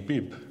of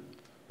Abib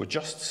were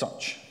just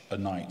such a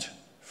night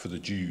for the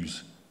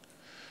Jews.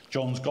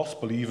 John's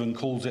Gospel even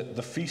calls it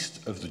the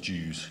Feast of the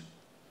Jews.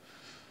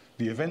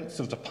 The events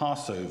of the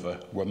Passover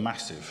were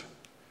massive.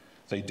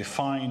 They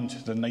defined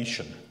the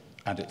nation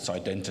and its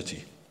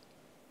identity.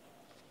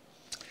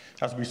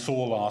 As we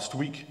saw last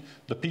week,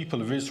 the people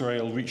of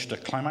Israel reached a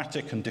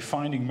climatic and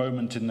defining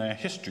moment in their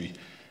history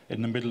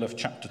in the middle of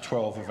chapter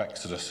 12 of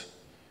Exodus.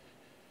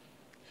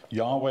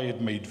 Yahweh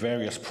had made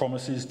various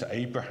promises to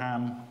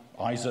Abraham,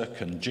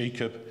 Isaac, and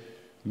Jacob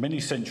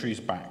many centuries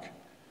back,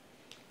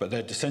 but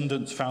their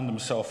descendants found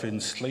themselves in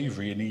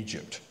slavery in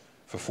Egypt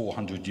for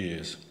 400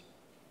 years.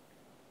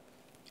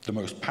 The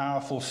most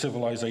powerful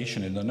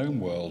civilization in the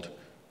known world.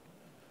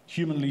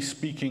 Humanly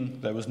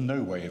speaking, there was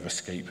no way of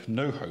escape,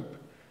 no hope.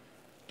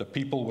 The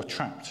people were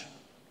trapped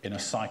in a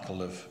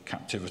cycle of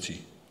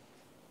captivity.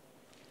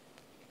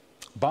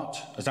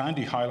 But, as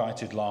Andy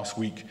highlighted last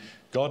week,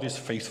 God is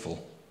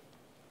faithful.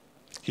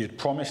 He had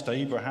promised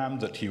Abraham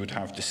that he would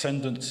have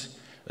descendants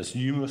as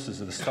numerous as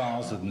the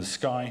stars in the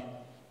sky,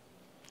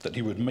 that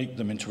he would make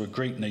them into a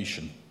great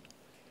nation,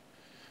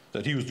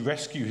 that he would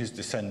rescue his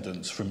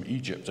descendants from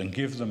Egypt and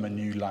give them a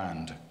new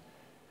land,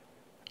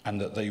 and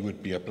that they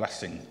would be a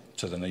blessing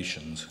to the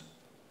nations.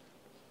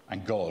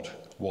 And God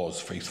was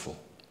faithful.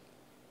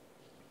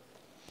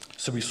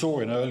 So we saw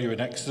earlier in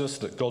Exodus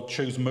that God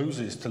chose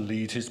Moses to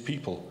lead his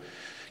people,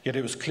 yet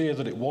it was clear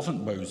that it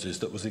wasn't Moses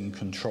that was in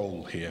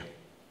control here.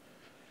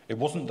 It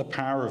wasn't the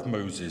power of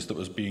Moses that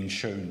was being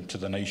shown to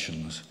the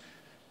nations.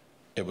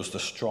 It was the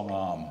strong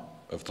arm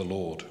of the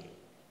Lord.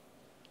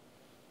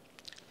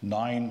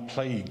 9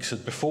 plagues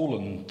had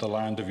befallen the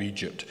land of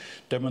Egypt,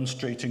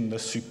 demonstrating the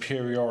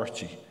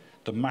superiority,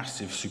 the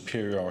massive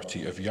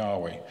superiority of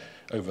Yahweh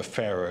over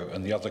Pharaoh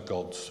and the other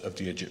gods of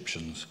the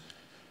Egyptians.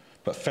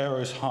 But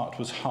Pharaoh's heart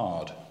was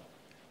hard,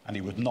 and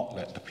he would not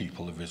let the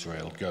people of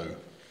Israel go.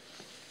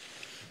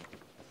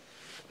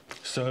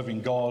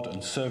 Serving God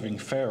and serving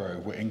Pharaoh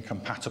were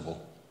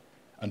incompatible,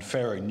 and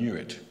Pharaoh knew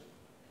it.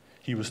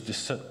 He was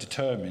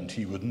determined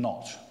he would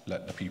not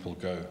let the people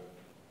go.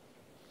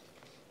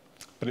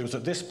 But it was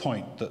at this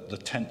point that the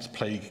 10th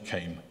plague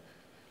came,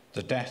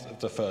 the death of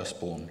the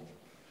firstborn,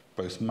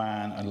 both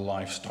man and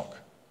livestock.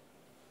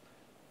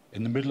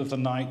 In the middle of the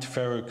night,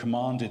 Pharaoh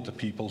commanded the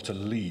people to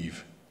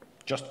leave.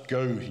 Just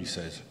go, he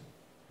said.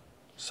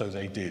 So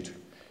they did,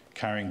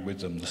 carrying with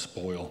them the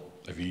spoil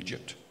of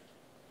Egypt.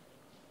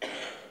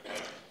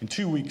 In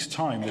 2 weeks'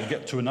 time, we'll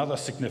get to another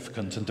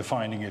significant and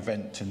defining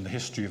event in the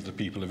history of the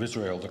people of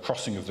Israel, the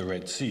crossing of the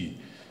Red Sea.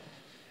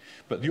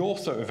 But the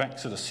author of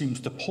Exodus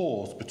seems to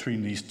pause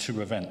between these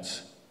two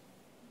events.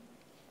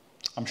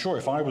 I'm sure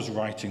if I was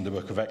writing the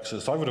book of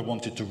Exodus, I would have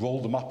wanted to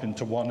roll them up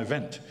into one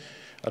event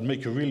and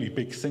make a really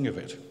big thing of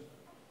it.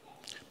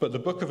 But the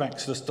book of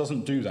Exodus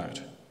doesn't do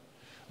that,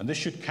 and this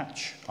should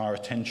catch our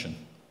attention.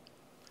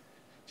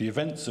 The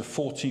events of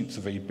 14th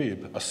of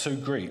Abib are so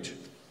great,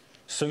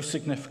 so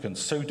significant,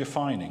 so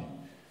defining,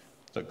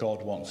 that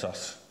God wants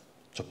us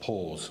to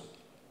pause.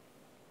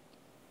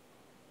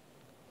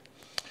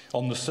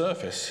 On the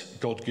surface,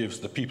 God gives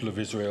the people of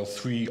Israel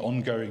 3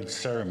 ongoing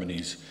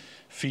ceremonies,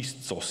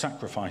 feasts or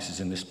sacrifices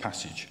in this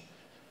passage.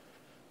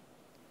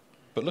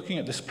 But looking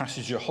at this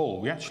passage as a whole,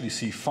 we actually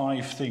see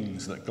 5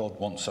 things that God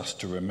wants us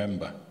to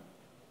remember.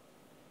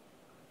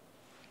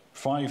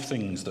 5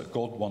 things that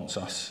God wants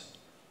us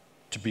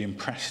to be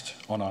impressed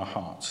on our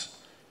hearts.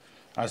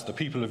 As the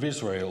people of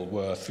Israel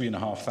were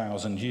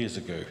 3,500 years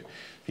ago,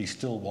 he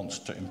still wants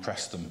to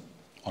impress them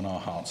on our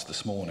hearts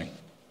this morning.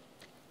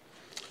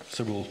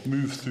 So we'll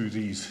move through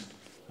these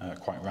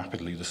quite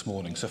rapidly this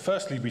morning. So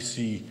firstly, we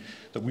see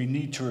that we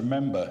need to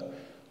remember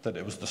that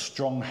it was the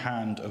strong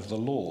hand of the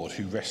Lord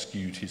who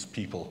rescued his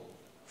people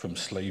from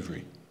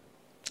slavery.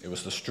 It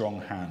was the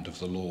strong hand of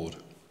the Lord.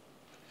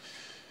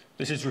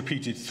 This is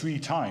repeated 3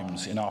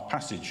 times in our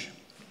passage.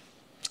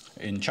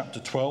 In chapter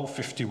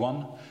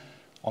 12:51,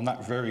 on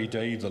that very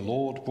day the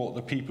Lord brought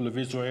the people of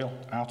Israel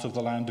out of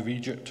the land of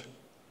Egypt.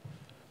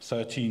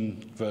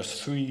 13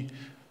 verse 3,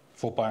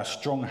 for by a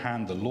strong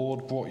hand the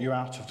Lord brought you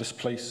out of this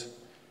place.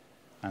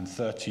 And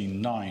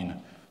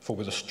 13:9, for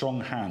with a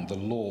strong hand the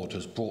Lord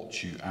has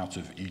brought you out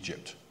of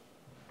Egypt.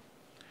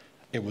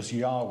 It was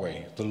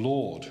Yahweh, the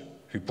Lord,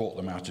 who brought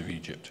them out of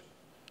Egypt.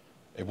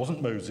 It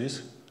wasn't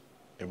Moses,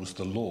 it was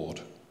the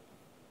Lord.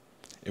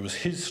 It was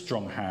his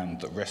strong hand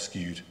that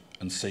rescued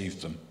and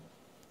saved them.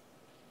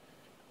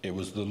 It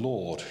was the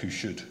Lord who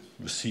should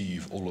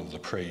receive all of the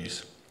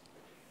praise.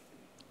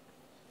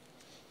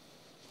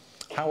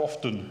 How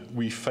often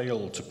we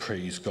fail to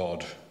praise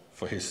God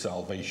for his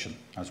salvation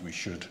as we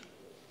should.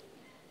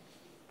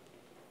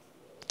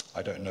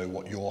 I don't know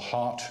what your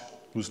heart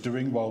was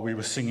doing while we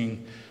were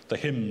singing the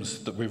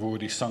hymns that we've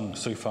already sung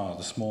so far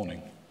this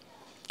morning.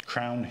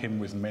 Crown him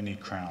with many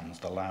crowns,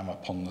 the Lamb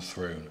upon the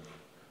throne.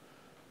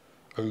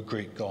 O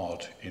great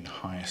God in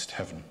highest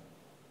heaven.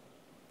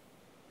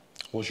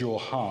 Was your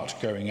heart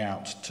going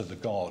out to the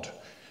God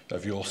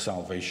of your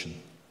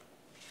salvation?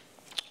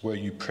 Were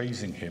you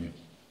praising him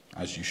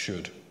as you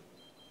should?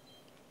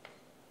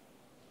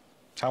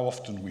 How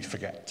often we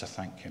forget to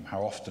thank him.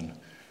 How often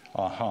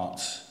our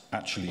hearts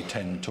actually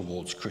tend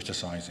towards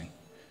criticizing.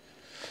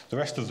 The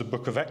rest of the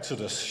book of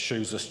Exodus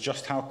shows us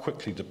just how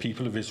quickly the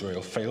people of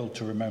Israel failed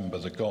to remember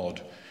the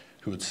God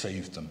who had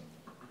saved them.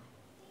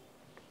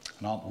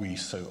 And aren't we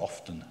so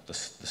often the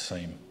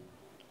same?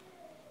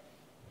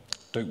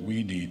 Don't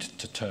we need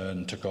to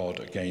turn to God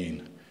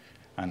again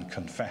and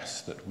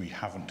confess that we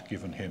haven't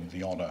given him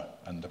the honor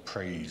and the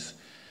praise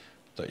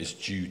that is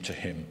due to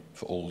him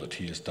for all that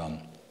he has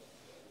done?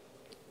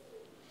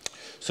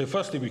 So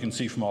firstly, we can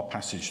see from our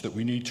passage that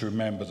we need to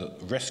remember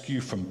that rescue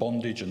from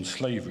bondage and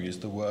slavery is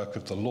the work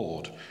of the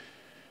Lord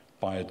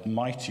by a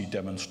mighty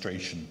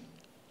demonstration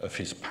of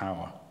his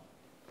power.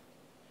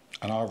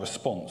 And our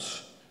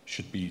response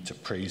should be to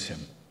praise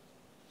him.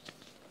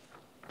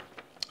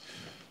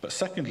 But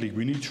secondly,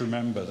 we need to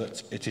remember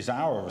that it is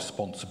our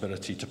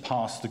responsibility to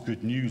pass the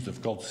good news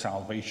of God's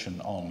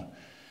salvation on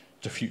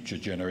to future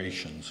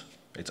generations.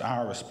 It's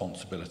our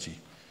responsibility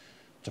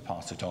to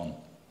pass it on.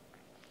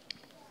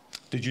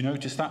 Did you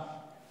notice that?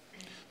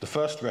 The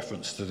first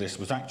reference to this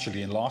was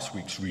actually in last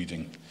week's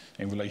reading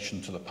in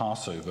relation to the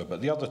Passover,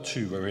 but the other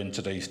 2 are in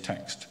today's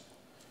text.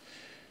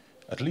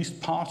 At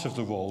least part of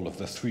the role of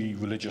the 3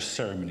 religious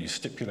ceremonies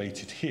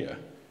stipulated here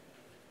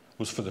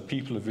was for the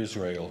people of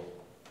Israel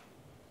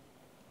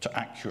to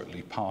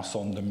accurately pass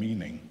on the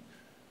meaning,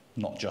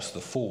 not just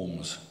the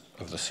forms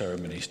of the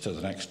ceremonies, to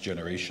the next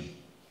generation.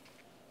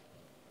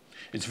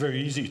 It's very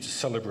easy to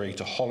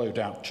celebrate a hollowed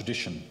out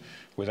tradition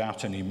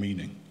without any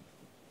meaning.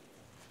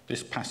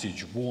 This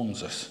passage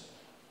warns us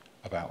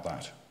about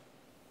that.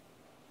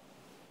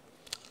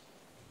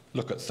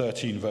 Look at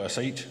 13 verse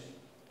 8.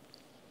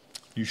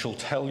 You shall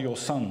tell your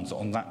sons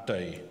on that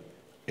day,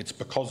 it's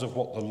because of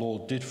what the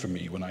Lord did for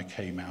me when I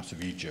came out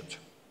of Egypt.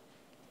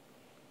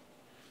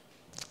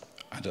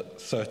 And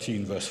at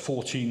 13 verse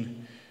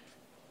 14,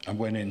 and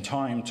when in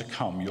time to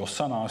come your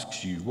son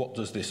asks you, what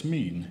does this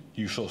mean?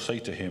 You shall say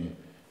to him,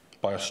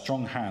 by a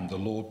strong hand the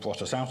Lord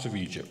brought us out of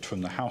Egypt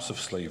from the house of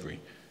slavery.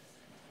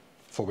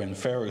 For when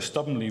Pharaoh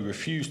stubbornly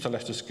refused to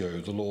let us go,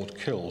 the Lord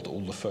killed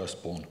all the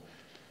firstborn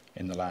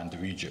in the land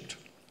of Egypt.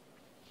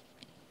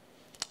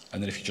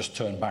 And then if you just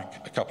turn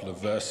back a couple of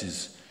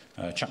verses,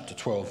 chapter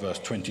 12, verse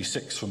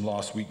 26 from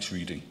last week's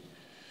reading.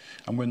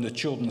 And when the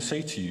children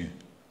say to you,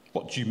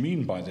 what do you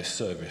mean by this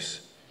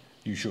service?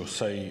 You shall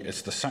say,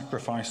 it's the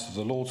sacrifice of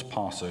the Lord's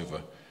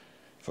Passover.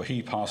 For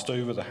he passed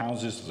over the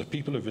houses of the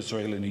people of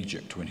Israel in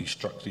Egypt when he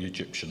struck the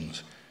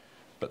Egyptians,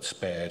 but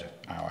spared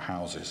our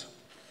houses.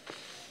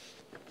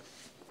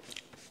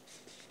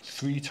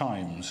 3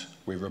 times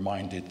we're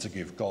reminded to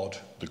give God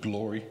the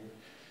glory,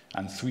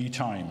 and 3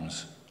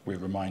 times we're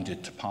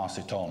reminded to pass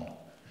it on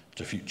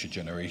to future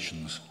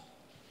generations.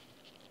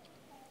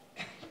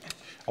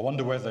 I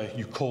wonder whether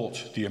you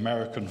caught the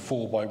American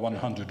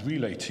 4x100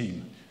 relay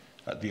team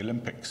at the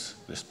Olympics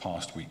this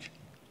past week.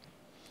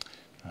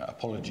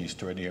 Apologies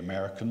to any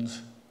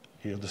Americans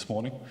here this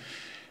morning.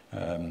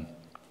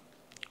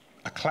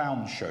 A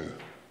clown show,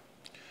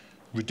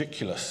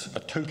 ridiculous, a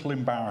total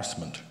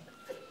embarrassment,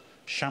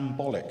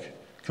 shambolic,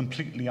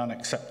 completely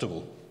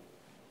unacceptable.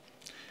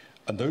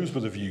 And those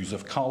were the views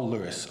of Carl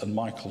Lewis and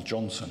Michael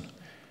Johnson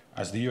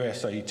as the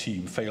USA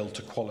team failed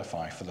to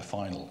qualify for the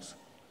finals.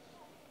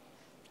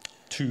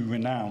 2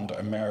 renowned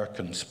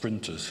American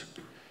sprinters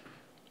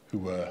who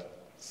were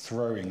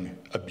throwing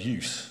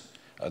abuse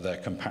at their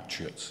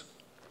compatriots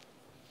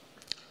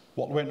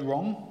What went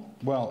wrong?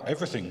 Well,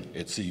 everything,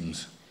 it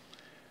seems.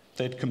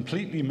 They'd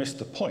completely missed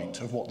the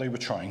point of what they were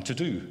trying to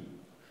do.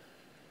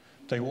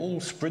 They were all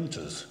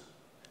sprinters,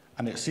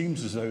 and it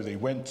seems as though they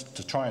went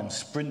to try and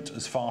sprint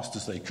as fast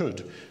as they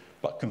could,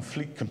 but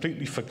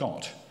completely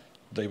forgot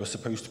they were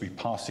supposed to be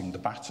passing the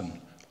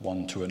baton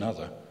one to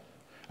another.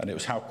 And it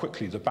was how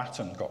quickly the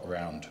baton got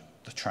around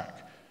the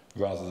track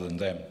rather than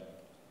them.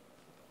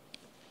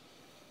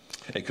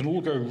 It can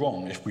all go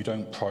wrong if we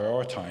don't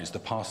prioritise the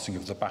passing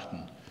of the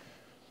baton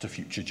to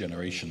future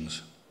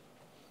generations.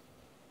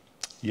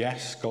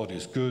 Yes, God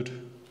is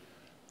good,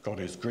 God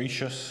is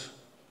gracious,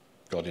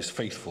 God is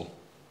faithful.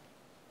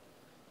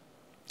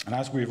 And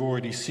as we've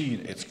already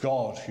seen, it's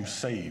God who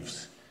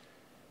saves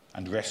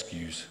and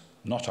rescues,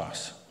 not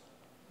us.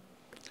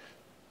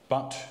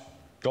 But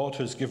God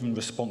has given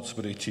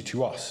responsibility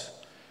to us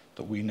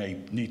that we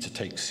need to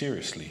take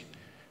seriously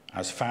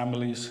as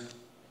families,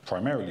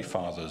 primarily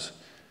fathers,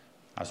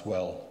 as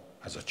well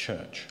as a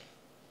church.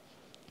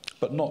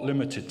 But not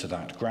limited to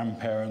that,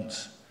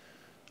 grandparents,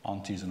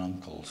 aunties and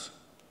uncles.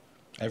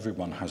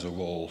 Everyone has a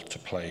role to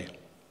play.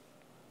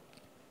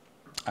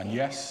 And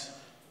yes,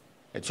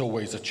 it's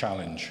always a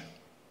challenge.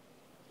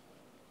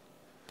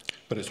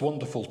 But it's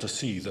wonderful to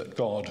see that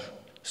God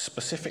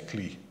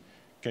specifically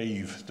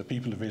gave the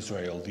people of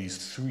Israel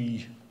these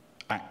 3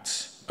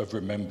 acts of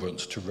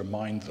remembrance to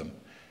remind them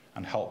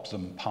and help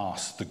them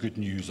pass the good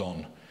news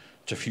on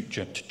to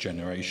future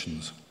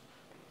generations.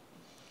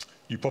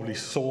 You probably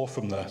saw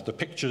from the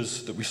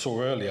pictures that we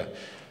saw earlier,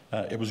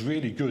 it was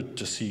really good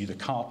to see the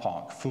car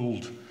park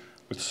filled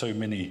with so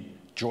many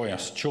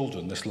joyous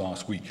children this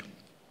last week,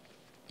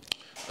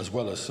 as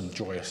well as some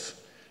joyous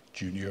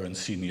junior and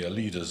senior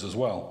leaders as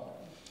well.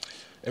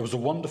 It was a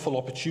wonderful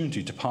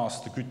opportunity to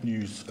pass the good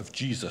news of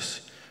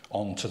Jesus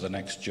on to the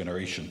next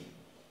generation.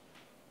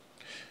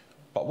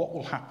 But what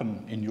will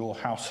happen in your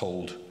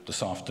household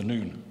this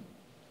afternoon?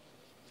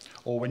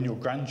 Or when your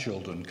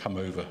grandchildren come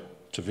over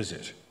to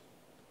visit?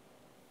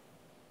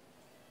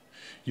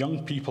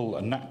 Young people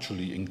are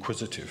naturally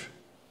inquisitive.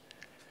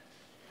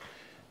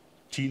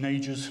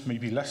 Teenagers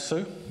maybe less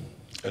so,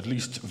 at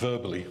least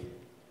verbally.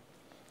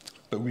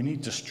 But we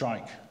need to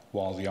strike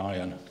while the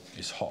iron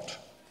is hot.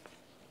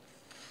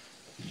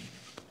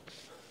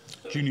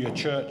 Junior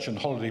Church and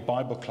Holiday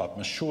Bible Club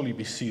must surely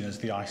be seen as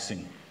the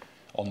icing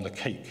on the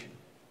cake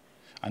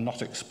and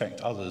not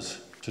expect others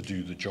to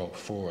do the job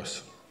for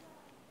us.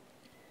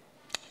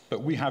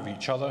 But we have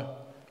each other,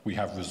 we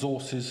have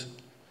resources,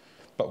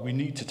 but we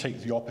need to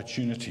take the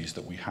opportunities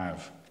that we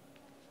have.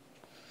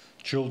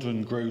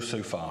 Children grow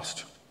so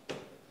fast.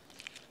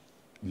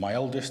 My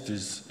eldest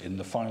is in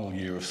the final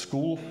year of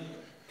school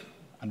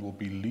and will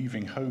be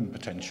leaving home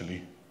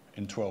potentially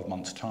in 12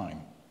 months'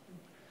 time.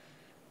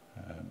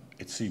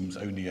 It seems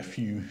only a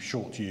few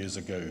short years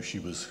ago she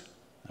was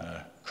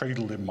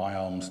cradled in my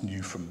arms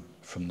new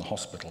from the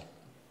hospital.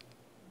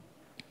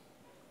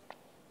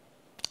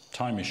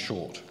 Time is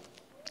short.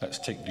 Let's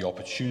take the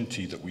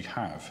opportunity that we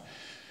have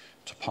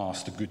to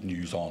pass the good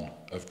news on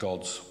of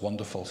God's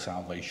wonderful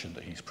salvation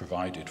that he's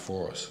provided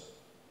for us.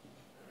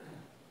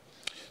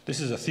 This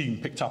is a theme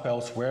picked up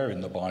elsewhere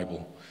in the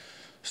Bible.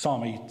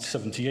 Psalm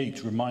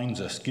 78 reminds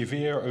us, "Give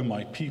ear, O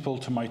my people,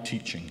 to my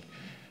teaching.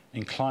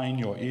 Incline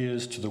your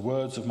ears to the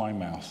words of my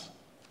mouth.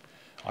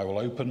 I will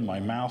open my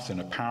mouth in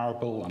a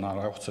parable, and I'll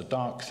utter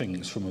dark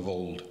things from of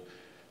old,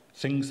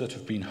 things that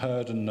have been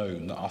heard and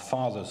known, that our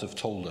fathers have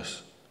told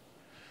us.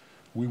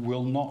 We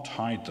will not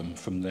hide them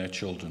from their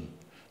children,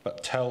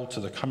 but tell to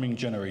the coming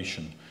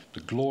generation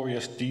the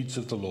glorious deeds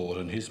of the Lord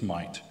and his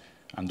might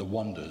and the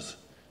wonders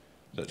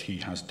that he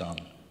has done."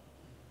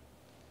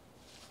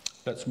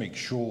 Let's make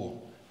sure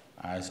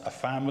as a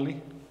family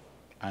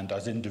and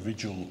as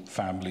individual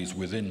families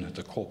within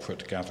the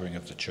corporate gathering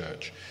of the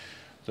church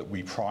that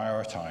we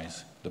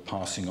prioritize the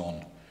passing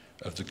on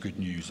of the good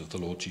news of the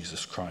Lord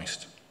Jesus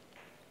Christ.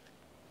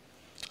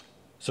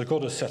 So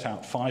God has set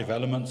out 5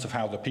 elements of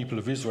how the people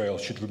of Israel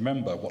should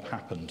remember what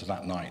happened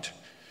that night.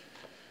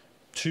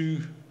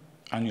 2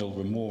 annual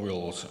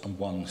memorials and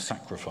 1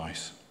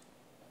 sacrifice.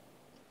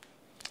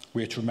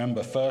 We are to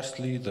remember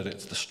firstly that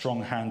it's the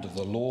strong hand of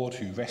the Lord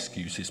who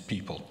rescues his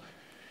people,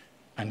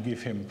 and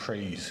give him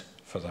praise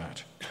for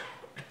that.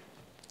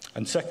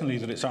 And secondly,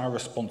 that it's our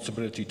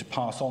responsibility to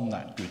pass on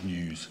that good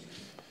news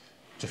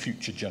to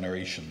future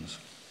generations.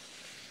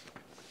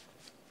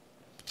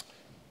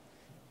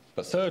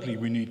 But thirdly,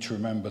 we need to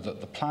remember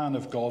that the plan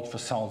of God for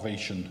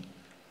salvation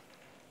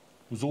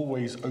was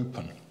always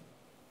open.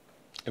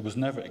 It was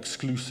never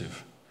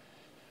exclusive,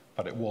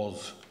 but it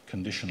was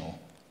conditional.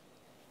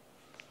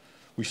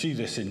 We see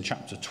this in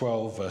chapter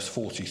 12, verse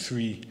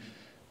 43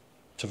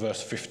 to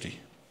verse 50,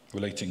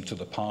 relating to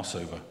the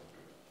Passover.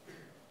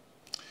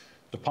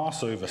 The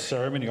Passover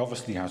ceremony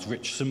obviously has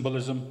rich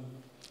symbolism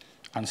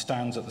and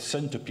stands at the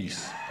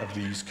centerpiece of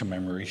these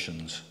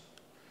commemorations.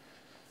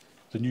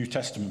 The New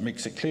Testament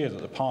makes it clear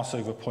that the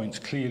Passover points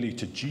clearly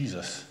to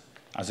Jesus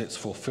as its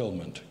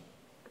fulfillment.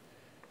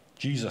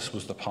 Jesus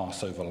was the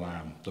Passover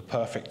lamb, the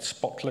perfect,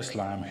 spotless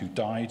lamb who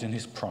died in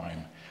his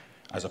prime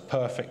as a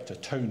perfect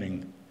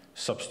atoning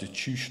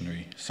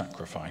substitutionary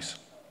sacrifice.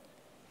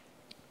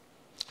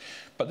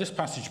 But this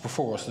passage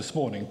before us this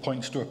morning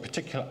points to a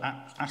particular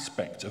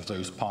aspect of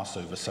those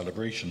Passover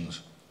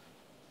celebrations.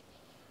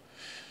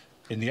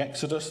 In the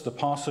Exodus, the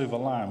Passover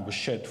lamb was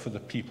shed for the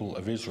people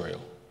of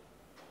Israel.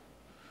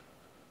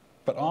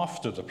 But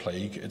after the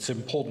plague, it's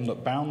important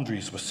that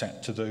boundaries were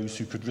set to those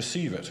who could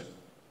receive it.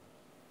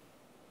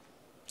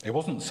 It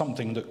wasn't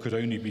something that could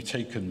only be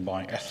taken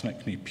by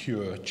ethnically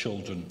pure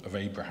children of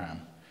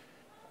Abraham.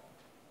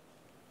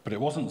 But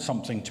it wasn't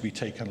something to be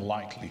taken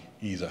lightly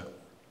either.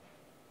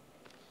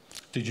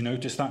 Did you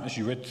notice that as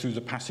you read through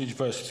the passage?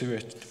 Verse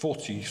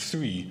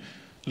 43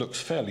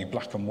 looks fairly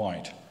black and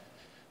white.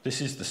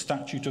 This is the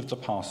statute of the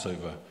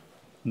Passover.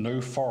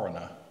 No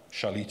foreigner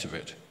shall eat of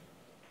it.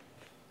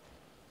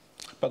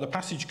 But the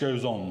passage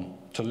goes on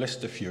to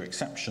list a few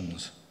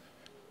exceptions.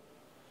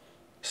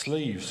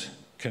 Slaves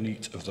can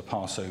eat of the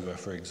Passover,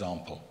 for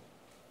example,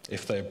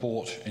 if they're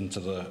brought into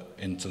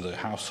the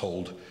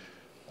household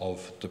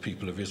of the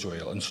people of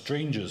Israel, and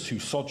strangers who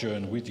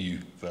sojourn with you,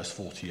 verse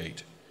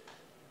 48.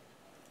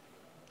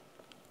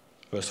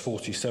 Verse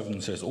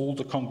 47 says, all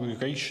the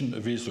congregation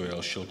of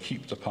Israel shall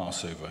keep the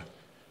Passover.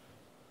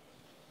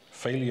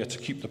 Failure to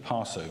keep the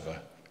Passover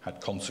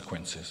had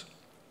consequences.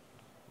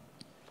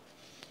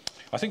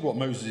 I think what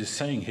Moses is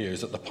saying here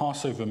is that the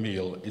Passover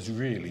meal is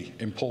really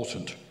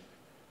important.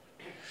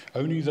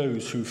 Only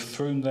those who've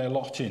thrown their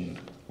lot in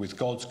with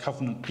God's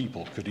covenant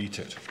people could eat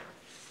it.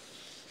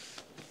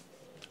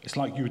 It's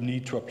like you would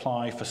need to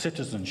apply for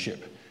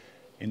citizenship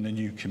in the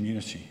new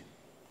community.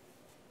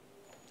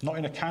 Not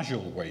in a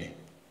casual way,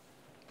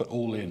 but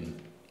all in.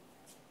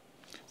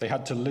 They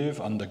had to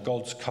live under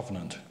God's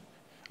covenant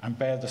and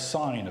bear the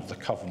sign of the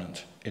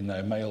covenant in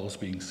their males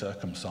being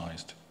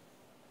circumcised.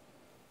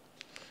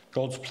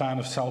 God's plan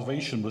of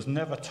salvation was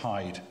never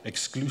tied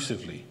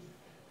exclusively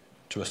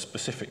to a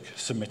specific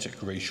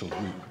Semitic racial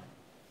group.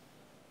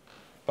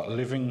 But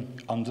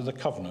living under the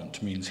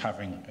covenant means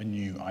having a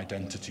new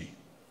identity.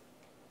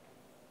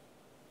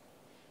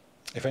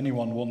 If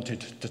anyone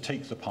wanted to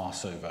take the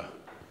Passover,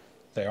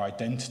 their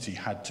identity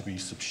had to be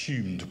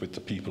subsumed with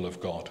the people of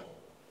God.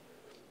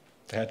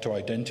 They had to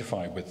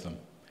identify with them.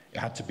 It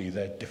had to be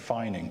their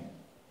defining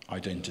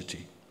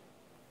identity.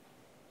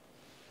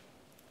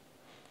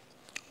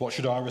 What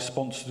should our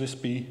response to this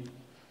be?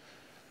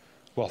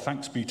 Well,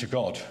 thanks be to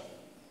God.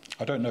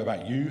 I don't know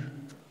about you,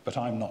 but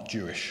I'm not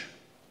Jewish,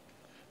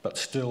 but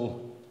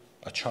still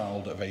a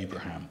child of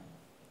Abraham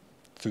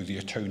through the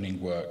atoning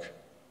work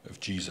of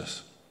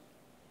Jesus.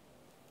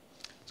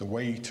 The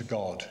way to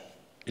God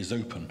is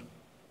open.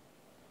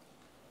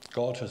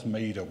 God has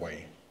made a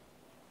way.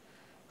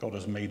 God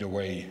has made a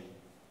way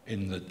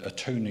in the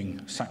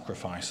atoning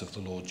sacrifice of the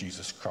Lord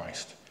Jesus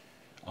Christ,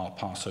 our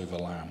Passover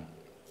lamb.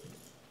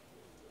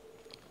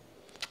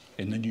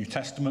 In the New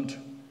Testament,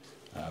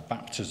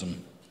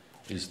 baptism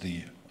is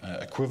the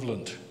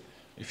equivalent,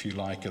 if you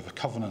like, of a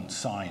covenant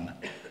sign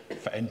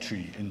for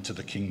entry into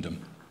the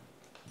kingdom.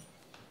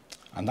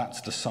 And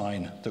that's the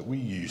sign that we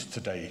use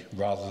today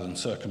rather than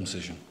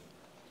circumcision.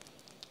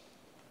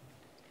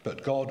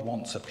 But God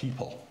wants a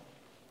people.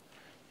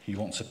 He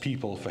wants a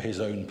people for his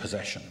own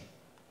possession.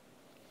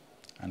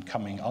 And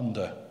coming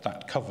under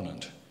that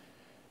covenant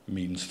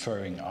means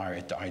throwing our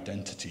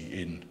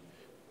identity in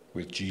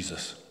with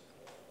Jesus.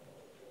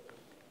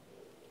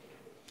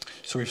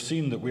 So we've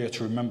seen that we are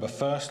to remember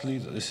firstly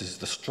that this is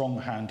the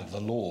strong hand of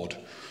the Lord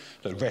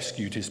that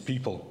rescued his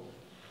people.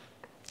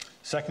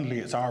 Secondly,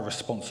 it's our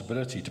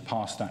responsibility to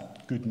pass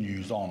that good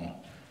news on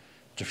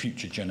to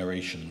future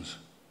generations.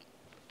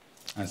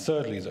 And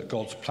thirdly, that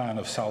God's plan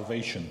of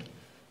salvation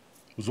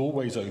was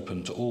always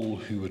open to all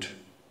who would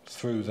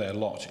throw their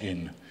lot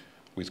in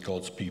with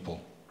God's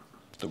people,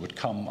 that would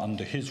come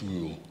under his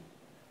rule.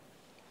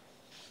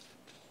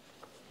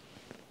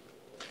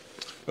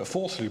 But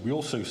fourthly, we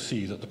also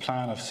see that the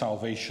plan of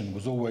salvation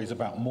was always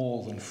about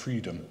more than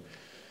freedom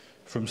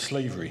from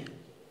slavery.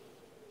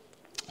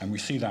 And we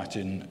see that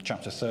in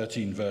chapter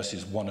 13,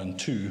 verses 1 and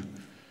 2,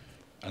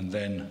 and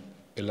then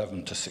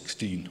 11 to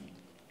 16.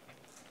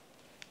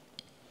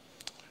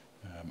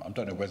 I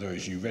don't know whether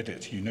as you read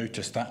it you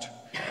noticed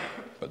that,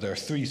 but there are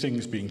three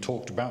things being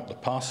talked about: the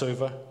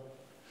Passover,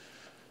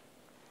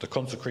 the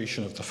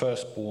consecration of the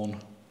firstborn,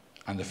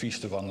 and the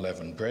Feast of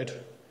Unleavened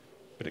Bread.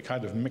 But it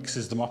kind of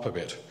mixes them up a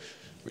bit,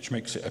 which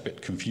makes it a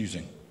bit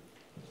confusing.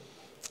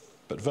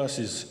 But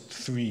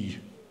verses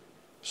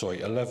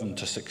 11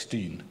 to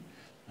 16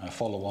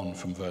 follow on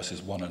from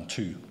verses 1 and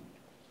 2.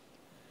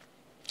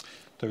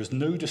 There is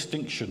no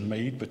distinction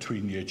made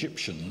between the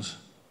Egyptians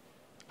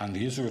and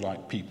the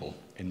Israelite people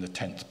in the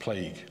 10th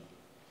plague.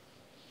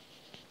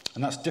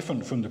 And that's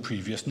different from the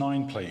previous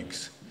 9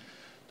 plagues.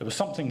 There was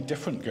something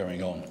different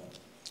going on,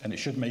 and it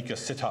should make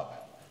us sit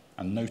up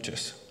and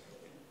notice.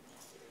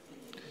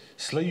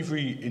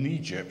 Slavery in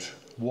Egypt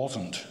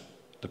wasn't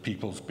the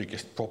people's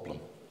biggest problem.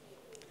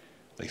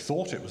 They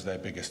thought it was their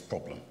biggest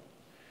problem,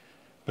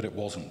 but it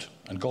wasn't.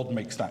 And God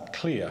makes that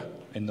clear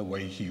in the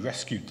way he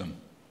rescued them.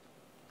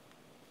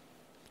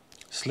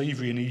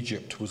 Slavery in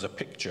Egypt was a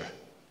picture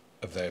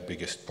of their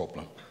biggest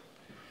problem.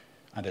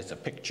 and it's a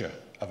picture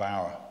of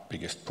our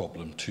biggest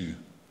problem too.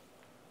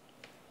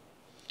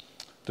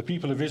 The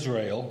people of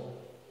Israel,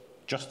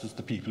 just as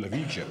the people of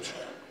Egypt,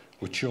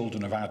 were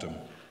children of Adam.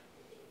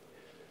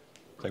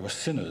 They were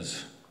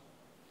sinners,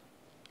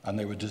 and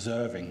they were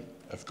deserving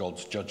of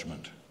God's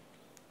judgment.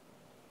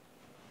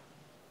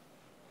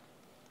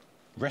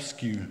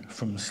 Rescue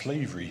from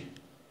slavery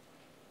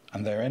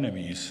and their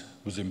enemies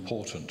was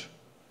important,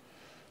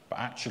 but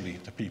actually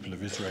the people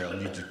of Israel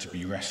needed to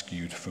be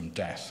rescued from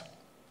death,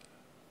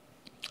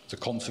 the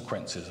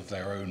consequences of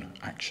their own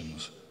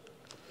actions.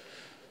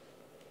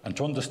 And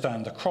to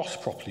understand the cross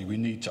properly, we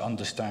need to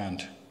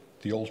understand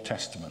the Old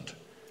Testament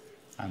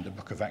and the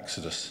book of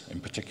Exodus in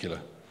particular.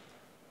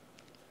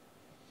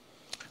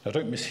 Now,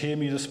 don't mishear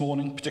me this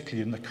morning,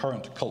 particularly in the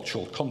current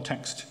cultural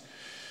context.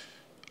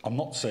 I'm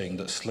not saying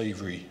that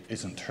slavery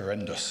isn't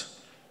horrendous.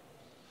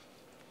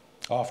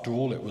 After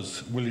all, it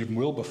was William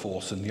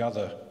Wilberforce and the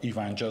other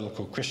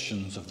evangelical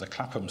Christians of the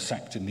Clapham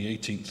sect in the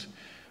 18th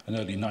and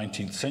early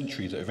 19th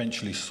century that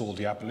eventually saw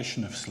the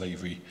abolition of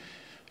slavery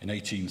in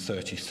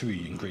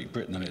 1833 in Great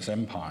Britain and its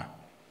empire.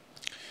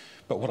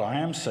 But what I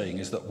am saying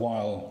is that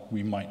while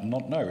we might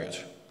not know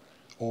it,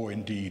 or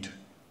indeed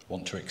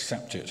want to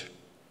accept it,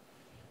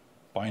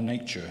 by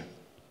nature,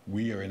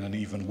 we are in an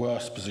even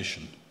worse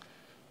position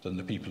than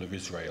the people of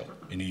Israel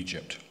in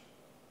Egypt.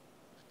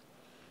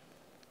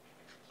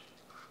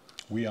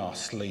 We are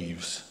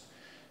slaves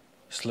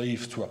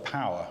to a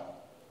power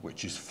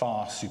which is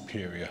far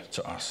superior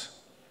to us.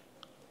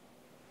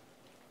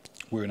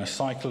 We're in a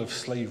cycle of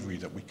slavery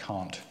that we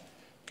can't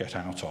get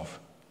out of.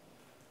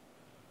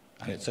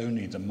 And it's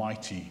only the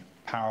mighty,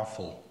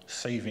 powerful,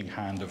 saving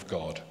hand of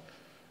God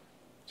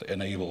that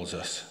enables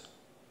us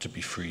to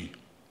be free.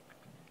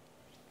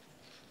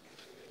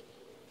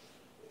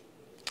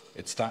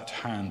 It's that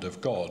hand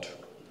of God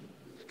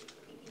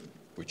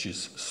which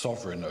is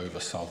sovereign over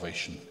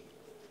salvation.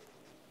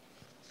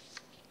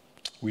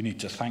 We need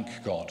to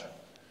thank God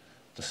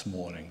this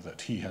morning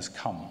that he has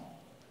come,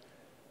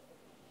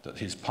 that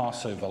his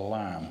Passover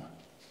lamb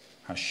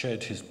has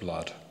shed his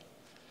blood,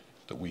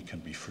 that we can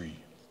be free.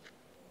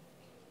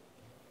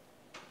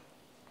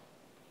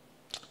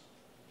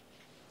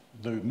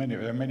 There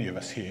are many of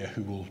us here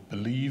who will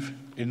believe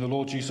in the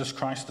Lord Jesus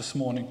Christ this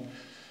morning,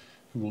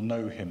 who will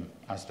know him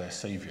as their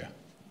Saviour.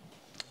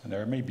 And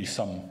there may be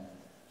some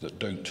that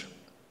don't.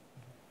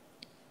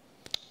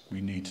 We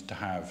need to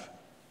have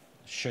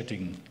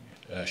showing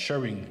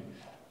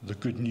the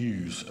good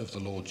news of the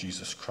Lord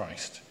Jesus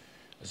Christ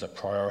as a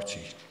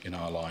priority in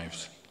our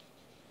lives,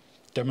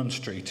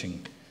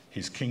 demonstrating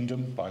his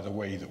kingdom by the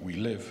way that we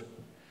live,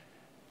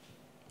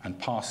 and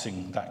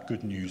passing that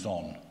good news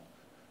on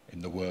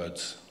in the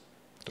words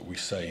that we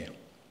say.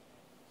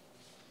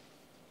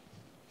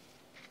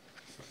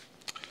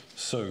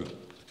 So,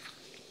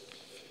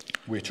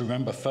 we're to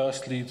remember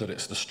firstly that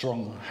it's the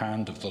strong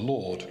hand of the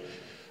Lord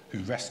who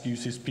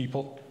rescues his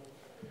people.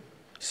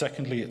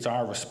 Secondly, it's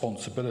our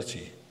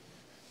responsibility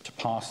to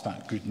pass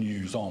that good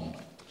news on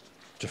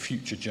to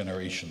future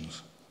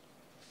generations.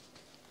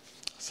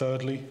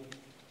 Thirdly,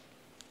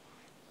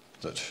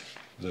 that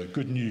the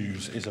good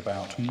news is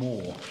about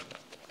more.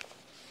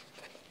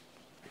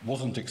 It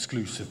wasn't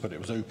exclusive, but it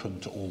was open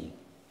to all.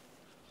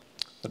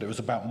 That it was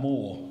about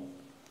more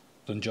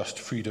than just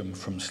freedom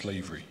from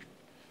slavery.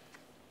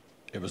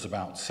 It was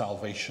about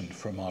salvation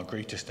from our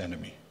greatest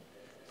enemy,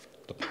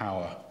 the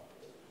power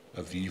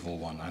of the evil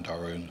one and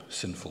our own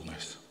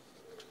sinfulness.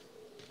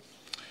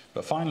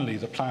 But finally,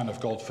 the plan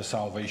of God for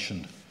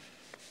salvation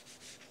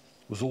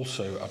was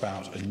also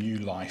about a new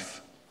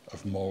life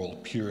of moral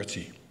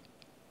purity.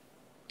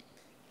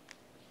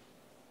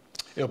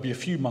 It'll be a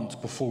few months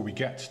before we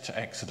get to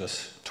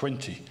Exodus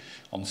 20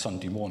 on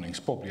Sunday mornings,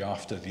 probably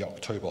after the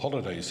October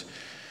holidays.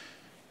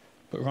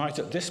 But right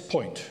at this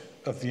point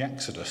of the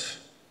Exodus,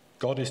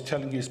 God is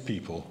telling his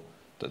people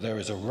that there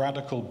is a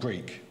radical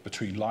break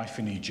between life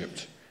in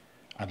Egypt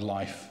and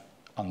life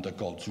under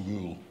God's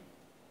rule.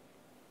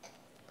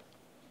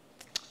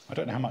 I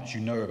don't know how much you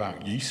know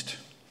about yeast.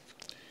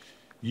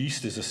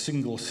 Yeast is a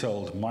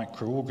single-celled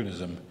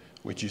microorganism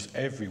which is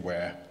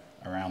everywhere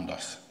around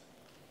us.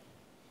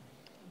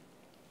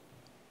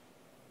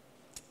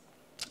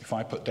 If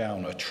I put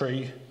down a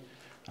tray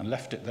and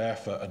left it there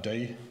for a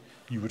day,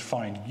 you would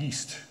find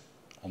yeast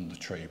on the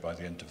tray by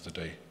the end of the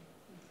day.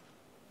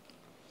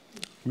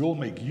 We all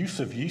make use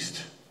of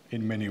yeast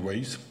in many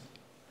ways,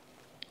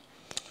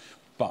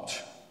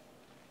 but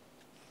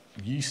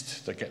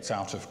yeast that gets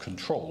out of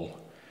control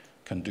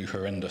can do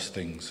horrendous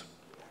things.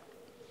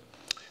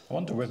 I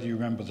wonder whether you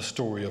remember the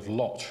story of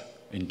Lot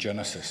in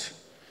Genesis.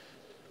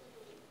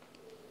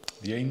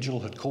 The angel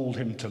had called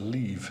him to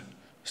leave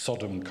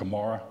Sodom and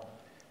Gomorrah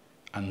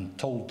and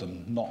told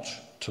them not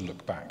to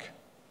look back.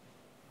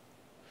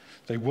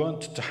 They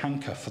weren't to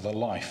hanker for the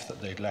life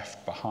that they'd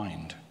left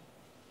behind.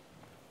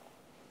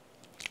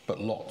 But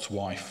Lot's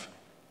wife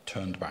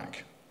turned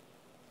back.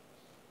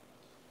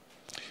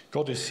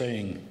 God is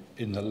saying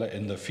in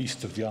the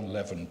Feast of the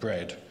Unleavened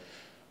Bread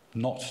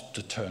not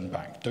to turn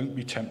back. Don't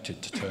be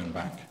tempted to turn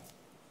back.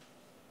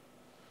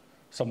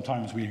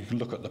 Sometimes we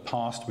look at the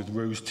past with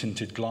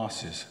rose-tinted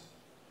glasses,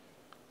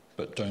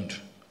 but don't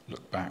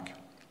look back.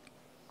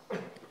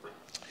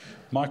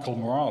 Michael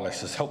Morales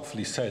has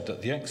helpfully said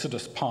that the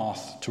Exodus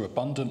path to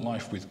abundant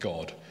life with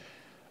God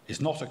is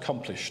not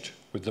accomplished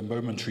with the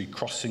momentary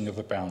crossing of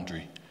a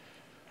boundary,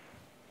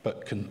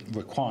 but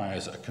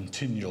requires a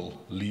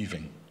continual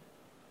leaving.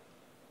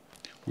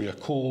 We are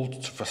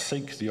called to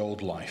forsake the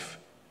old life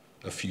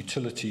of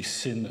futility,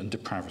 sin, and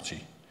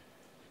depravity,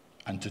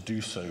 and to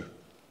do so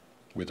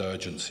with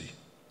urgency.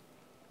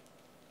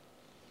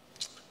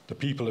 The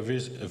people of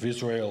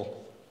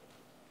Israel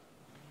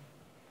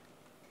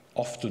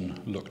often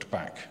looked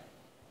back,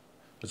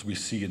 as we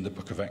see in the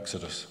book of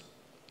Exodus.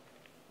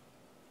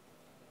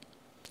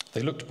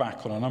 They looked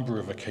back on a number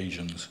of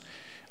occasions,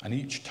 and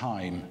each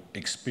time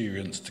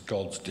experienced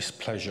God's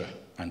displeasure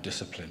and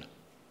discipline.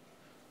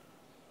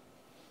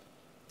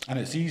 And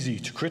it's easy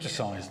to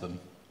criticize them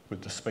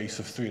with the space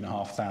of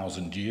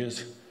 3,500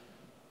 years.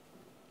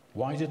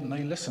 Why didn't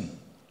they listen?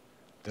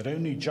 They'd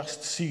only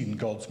just seen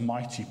God's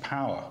mighty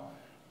power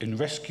in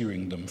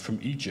rescuing them from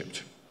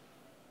Egypt.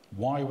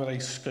 Why were they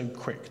so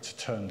quick to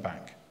turn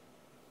back?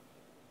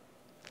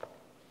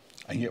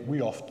 And yet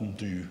we often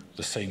do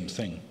the same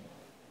thing.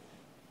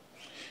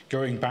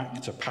 Going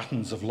back to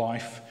patterns of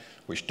life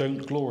which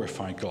don't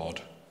glorify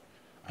God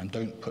and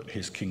don't put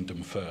his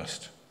kingdom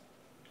first.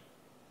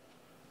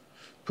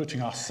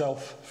 Putting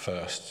ourselves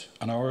first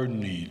and our own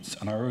needs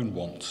and our own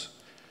wants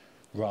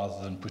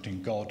rather than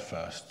putting God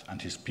first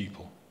and his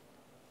people.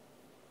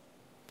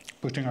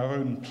 Putting our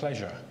own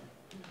pleasure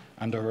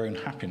and our own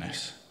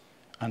happiness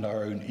and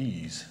our own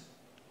ease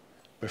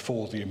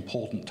before the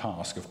important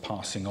task of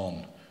passing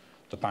on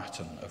the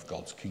baton of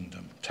God's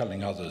kingdom,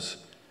 telling others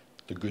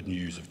the good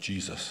news of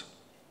Jesus.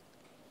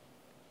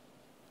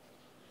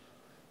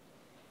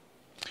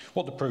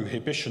 What the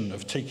prohibition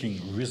of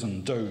taking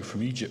risen dough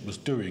from Egypt was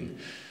doing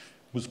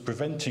was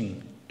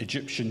preventing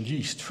Egyptian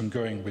yeast from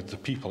going with the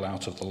people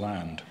out of the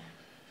land.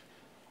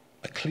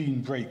 A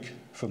clean break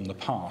from the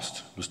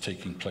past was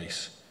taking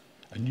place.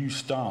 A new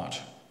start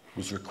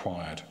was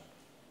required.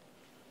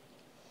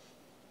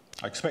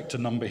 I expect a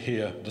number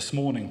here this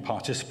morning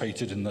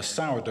participated in the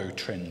sourdough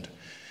trend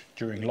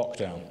during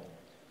lockdown,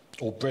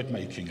 or bread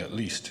making at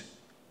least,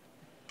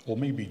 or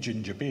maybe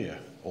ginger beer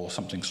or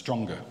something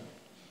stronger.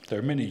 There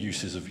are many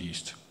uses of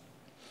yeast.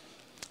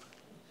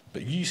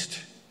 But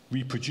yeast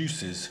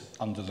reproduces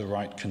under the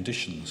right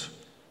conditions.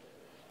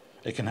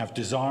 It can have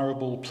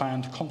desirable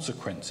planned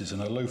consequences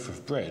in a loaf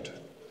of bread,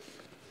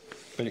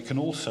 but it can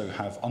also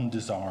have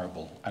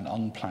undesirable and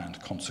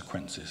unplanned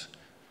consequences,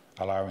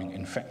 allowing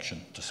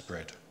infection to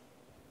spread.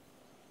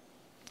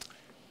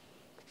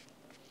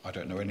 I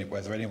don't know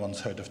whether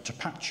anyone's heard of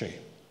tepache.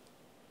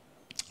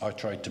 I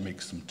tried to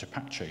make some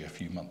tepache a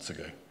few months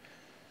ago.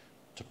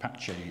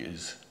 Tepache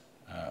is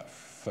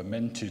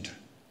fermented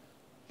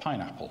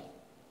pineapple,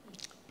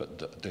 but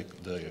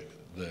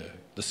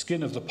the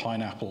skin of the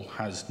pineapple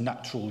has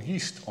natural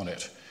yeast on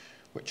it,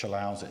 which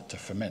allows it to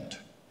ferment.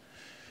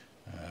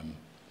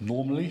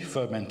 Normally,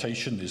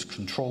 fermentation is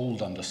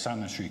controlled under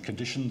sanitary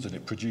conditions and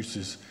it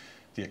produces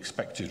the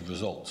expected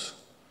results.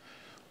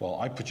 Well,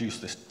 I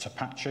produced this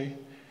tepache,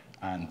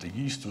 and the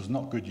yeast was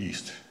not good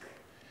yeast,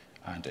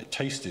 and it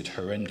tasted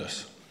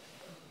horrendous.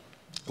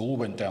 It all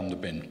went down the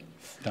bin,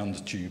 down the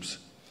tubes.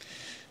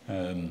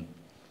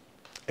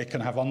 It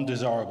can have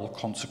undesirable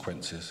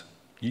consequences.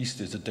 Yeast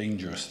is a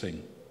dangerous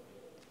thing.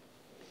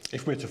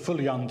 If we're to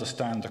fully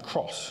understand the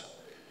cross,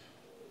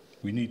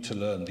 we need to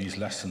learn these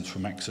lessons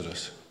from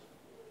Exodus.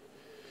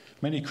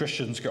 Many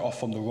Christians get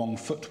off on the wrong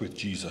foot with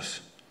Jesus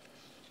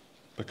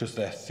because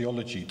their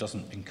theology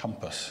doesn't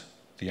encompass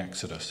the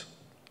Exodus.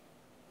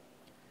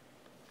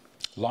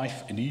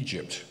 Life in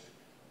Egypt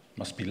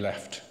must be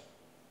left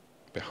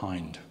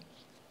behind.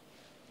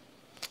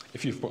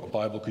 If you've got a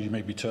Bible, could you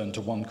maybe turn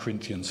to 1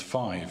 Corinthians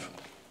 5?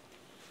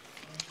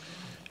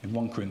 In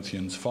 1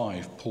 Corinthians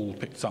 5, Paul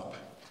picks up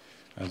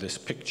this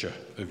picture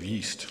of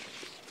yeast.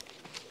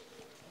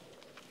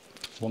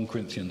 1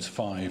 Corinthians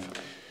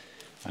 5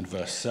 and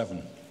verse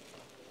 7.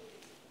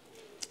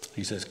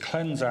 He says,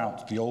 "Cleanse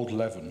out the old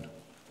leaven,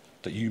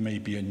 that you may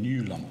be a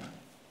new lump,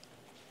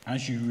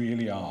 as you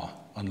really are,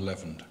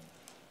 unleavened.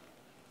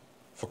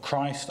 For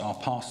Christ, our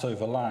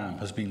Passover lamb,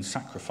 has been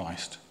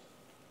sacrificed.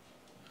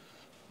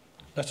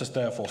 Let us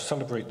therefore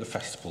celebrate the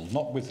festival,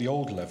 not with the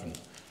old leaven,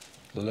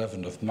 the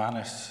leaven of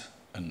malice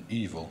and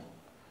evil,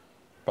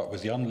 but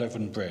with the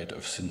unleavened bread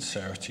of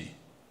sincerity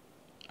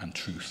and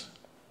truth."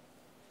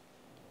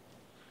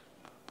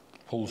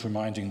 Paul's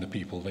reminding the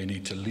people they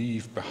need to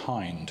leave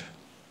behind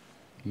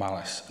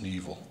malice and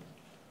evil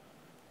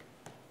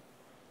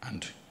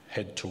and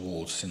head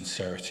towards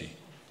sincerity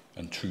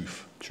and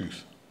truth.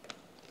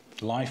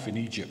 Life in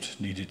Egypt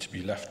needed to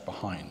be left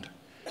behind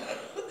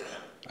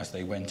as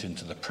they went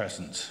into the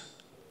presence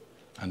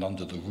and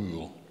under the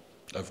rule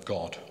of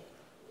God.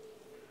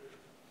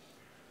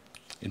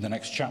 In the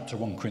next chapter,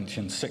 1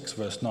 Corinthians 6,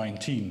 verse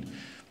 19,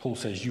 Paul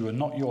says, "You are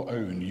not your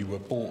own, you were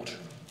bought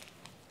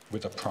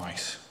with a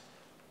price.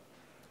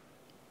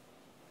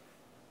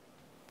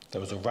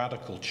 There was a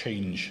radical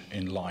change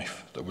in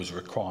life that was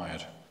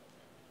required.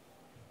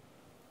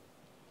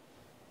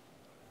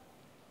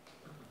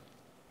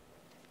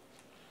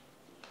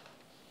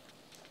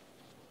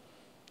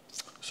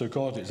 So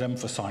God is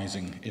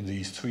emphasizing in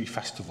these 3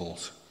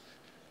 festivals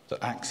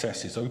that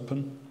access is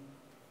open,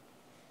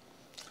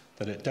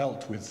 that it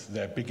dealt with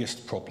their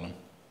biggest problem,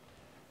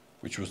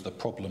 which was the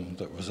problem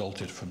that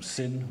resulted from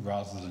sin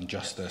rather than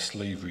just their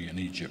slavery in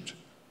Egypt,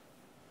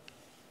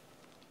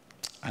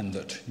 and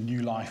that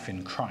new life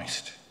in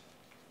Christ,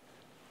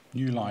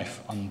 new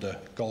life under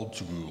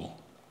God's rule,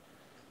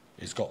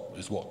 is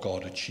what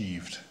God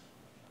achieved.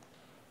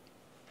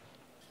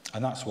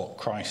 And that's what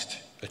Christ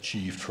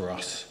achieved for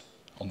us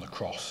on the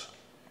cross.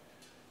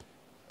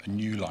 A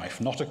new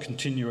life, not a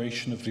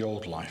continuation of the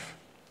old life.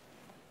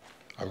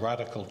 A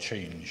radical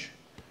change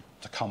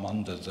to come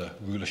under the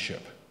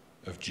rulership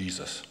of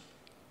Jesus.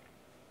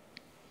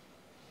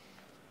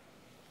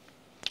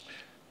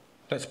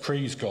 Let's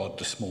praise God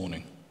this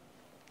morning.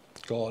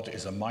 God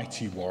is a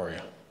mighty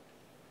warrior.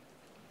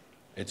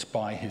 It's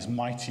by his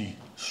mighty,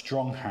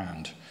 strong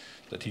hand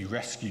that he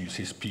rescues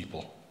his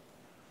people.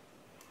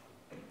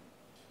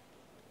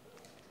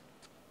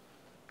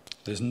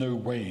 There's no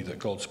way that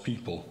God's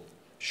people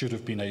should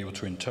have been able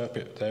to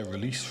interpret their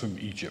release from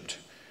Egypt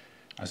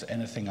as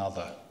anything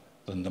other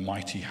than the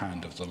mighty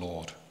hand of the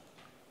Lord.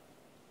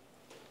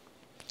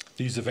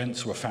 These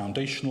events were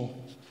foundational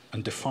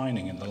and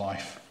defining in the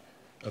life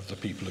of the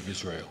people of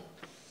Israel.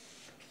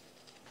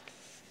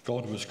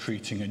 God was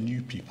creating a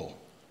new people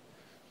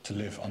to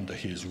live under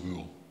his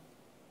rule.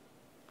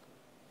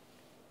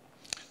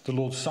 The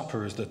Lord's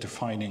Supper is the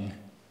defining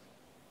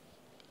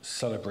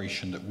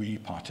celebration that we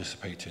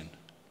participate in.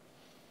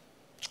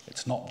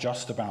 It's not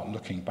just about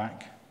looking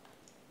back.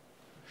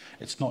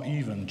 It's not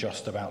even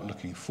just about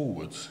looking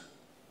forwards.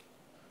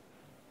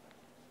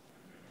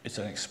 It's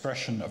an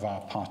expression of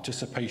our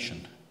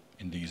participation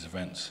in these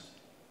events.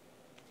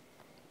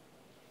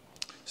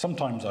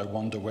 Sometimes I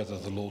wonder whether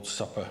the Lord's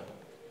Supper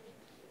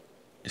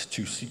is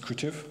too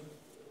secretive.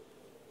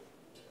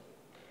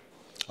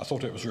 I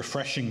thought it was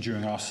refreshing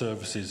during our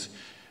services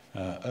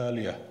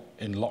earlier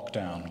in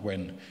lockdown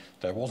when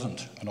there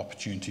wasn't an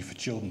opportunity for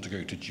children to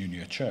go to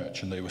junior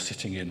church and they were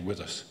sitting in with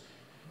us.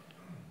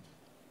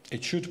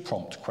 It should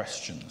prompt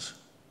questions.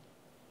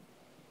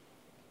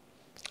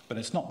 But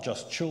it's not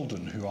just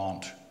children who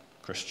aren't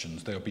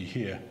Christians. There'll be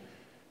here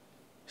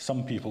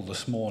some people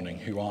this morning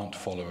who aren't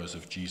followers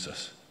of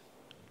Jesus.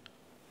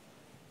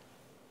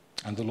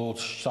 And the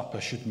Lord's Supper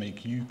should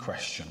make you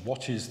question,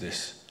 what is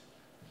this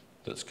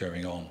that's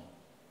going on?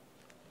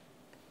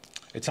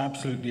 It's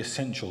absolutely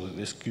essential that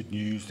this good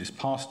news is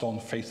passed on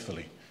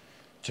faithfully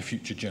to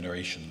future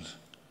generations,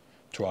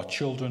 to our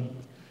children,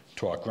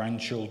 to our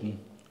grandchildren,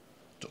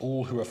 to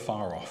all who are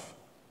far off,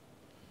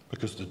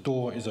 because the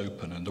door is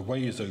open and the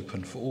way is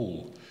open for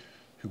all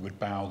who would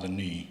bow the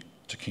knee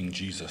to King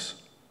Jesus.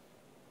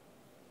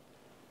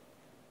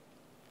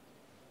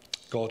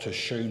 God has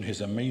shown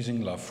his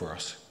amazing love for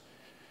us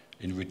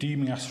in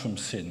redeeming us from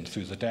sin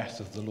through the death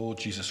of the Lord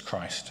Jesus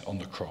Christ on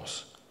the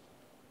cross.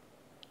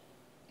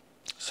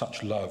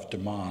 Such love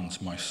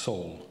demands my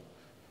soul,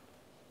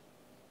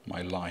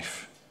 my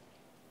life,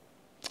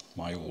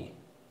 my all.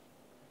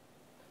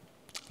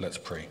 Let's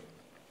pray.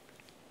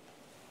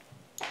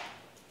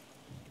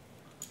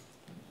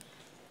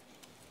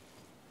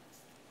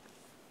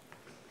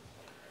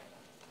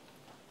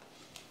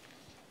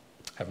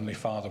 Heavenly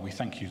Father, we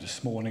thank you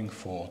this morning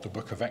for the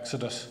book of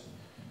Exodus,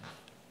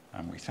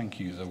 and we thank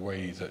you the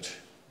way that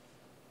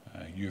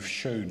you've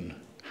shown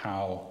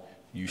how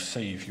you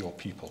save your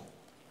people.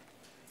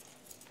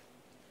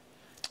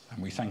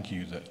 And we thank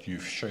you that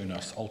you've shown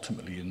us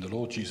ultimately in the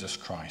Lord Jesus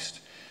Christ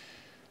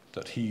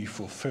that he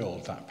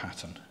fulfilled that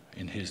pattern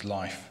in his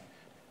life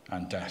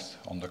and death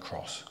on the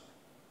cross.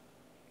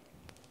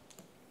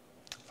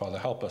 Father,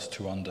 help us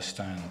to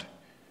understand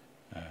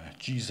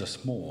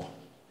Jesus more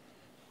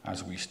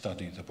as we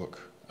study the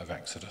book of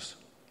Exodus.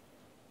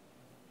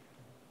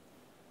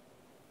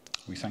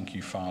 We thank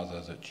you, Father,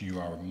 that you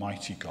are a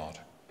mighty God,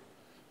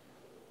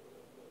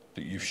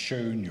 that you've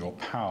shown your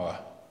power,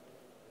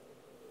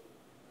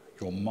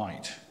 your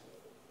might,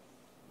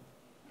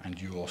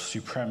 and your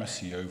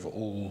supremacy over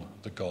all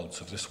the gods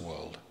of this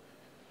world.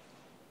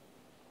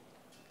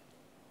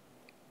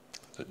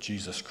 That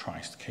Jesus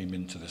Christ came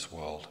into this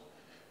world,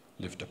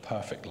 lived a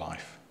perfect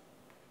life,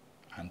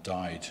 and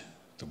died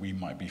that we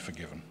might be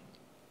forgiven.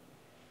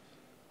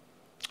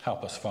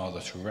 Help us,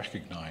 Father, to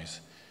recognize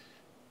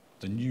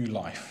the new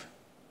life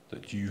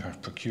that you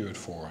have procured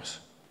for us.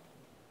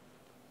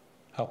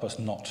 Help us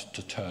not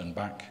to turn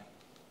back,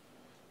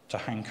 to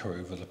hanker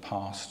over the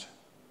past,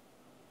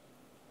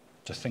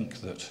 to think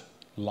that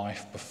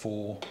life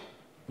before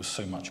was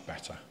so much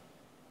better.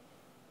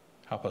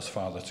 Help us,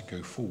 Father, to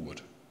go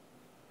forward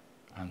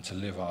and to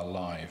live our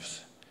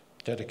lives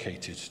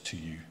dedicated to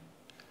you,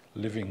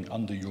 living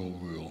under your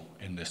rule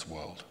in this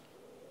world.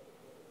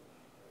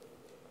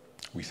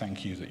 We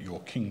thank you that your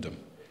kingdom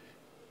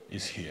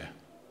is here,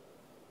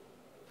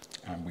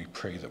 and we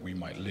pray that we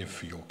might live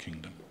for your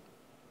kingdom.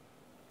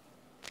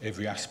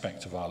 every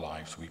aspect of our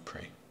lives, we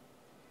pray.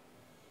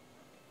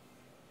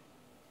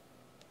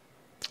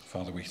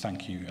 Father, we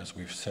thank you, as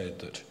we've said,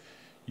 that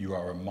you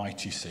are a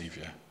mighty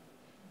Saviour.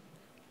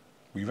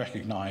 We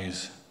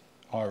recognise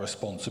our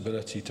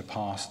responsibility to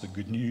pass the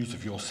good news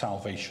of your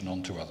salvation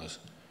on to others,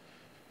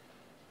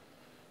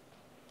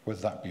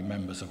 whether that be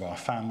members of our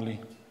family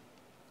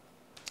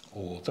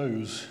or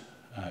those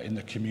in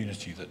the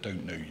community that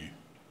don't know you.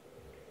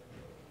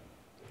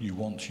 You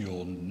want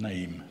your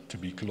name to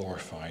be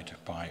glorified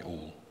by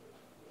all.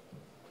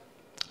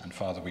 And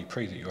Father, we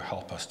pray that you'll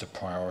help us to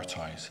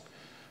prioritise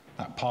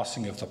that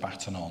passing of the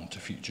baton on to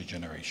future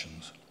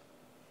generations.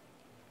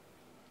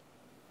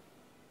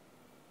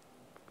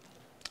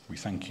 We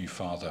thank you,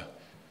 Father,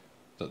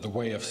 that the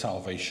way of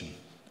salvation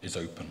is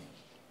open,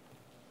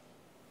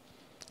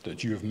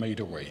 that you have made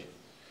a way.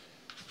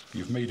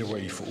 You've made a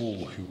way for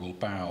all who will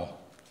bow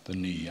the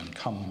knee and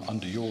come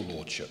under your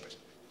lordship.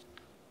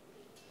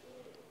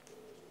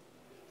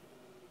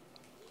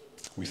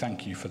 We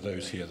thank you for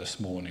those here this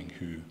morning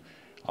who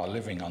are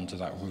living under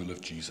that rule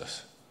of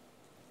Jesus.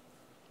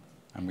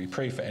 And we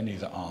pray for any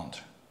that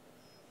aren't,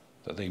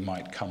 that they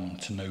might come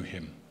to know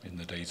him in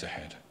the days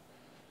ahead,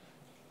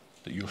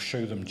 that you'll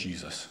show them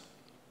Jesus,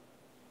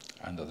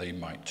 and that they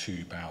might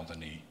too bow the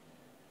knee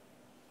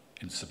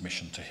in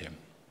submission to him.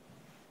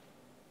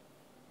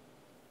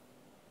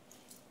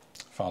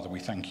 Father, we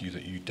thank you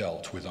that you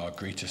dealt with our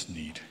greatest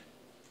need,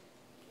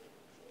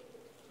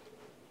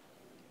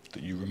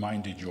 that you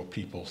reminded your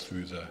people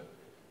through the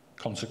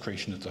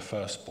consecration of the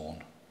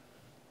firstborn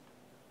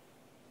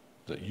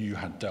that you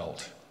had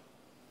dealt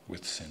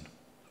with sin.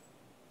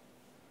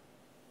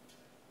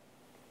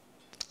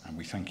 And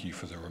we thank you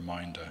for the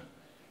reminder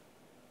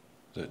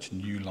that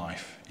new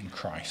life in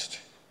Christ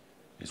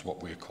is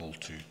what we're called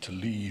to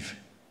leave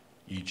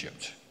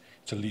Egypt,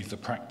 to leave the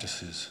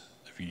practices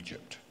of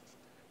Egypt,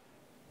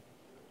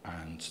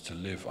 and to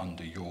live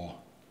under your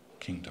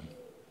kingdom,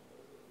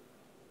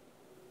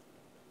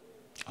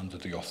 under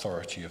the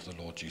authority of the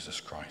Lord Jesus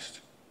Christ.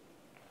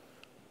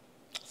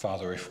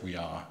 Father, if we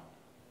are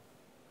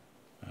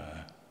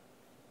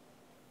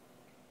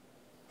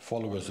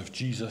followers of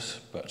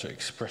Jesus, but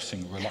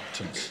expressing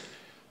reluctance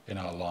in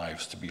our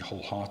lives to be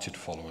wholehearted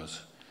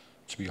followers,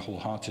 to be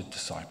wholehearted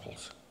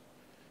disciples,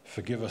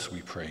 forgive us,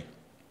 we pray.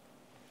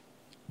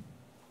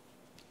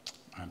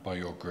 And by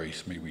your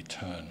grace, may we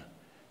turn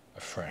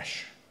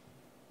afresh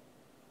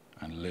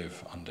and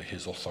live under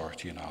his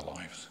authority in our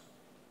lives.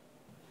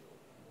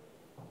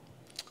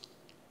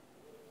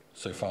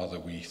 So, Father,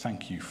 we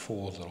thank you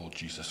for the Lord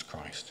Jesus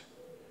Christ.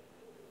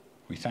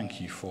 We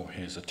thank you for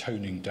his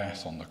atoning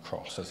death on the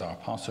cross as our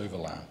Passover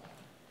lamb.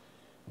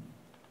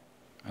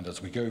 And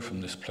as we go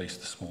from this place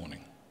this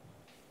morning,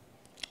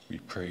 we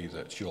pray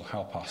that you'll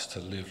help us to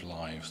live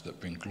lives that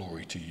bring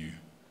glory to you,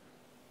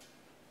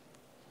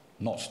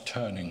 not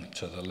turning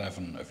to the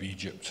leaven of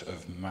Egypt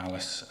of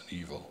malice and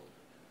evil,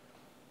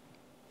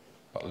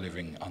 but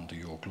living under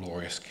your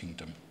glorious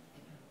kingdom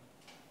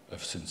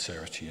of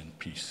sincerity and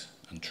peace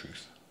and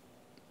truth.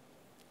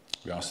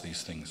 We ask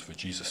these things for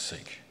Jesus'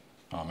 sake.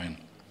 Amen.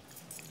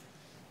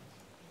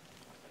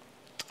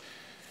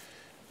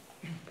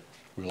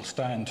 We'll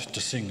stand to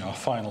sing our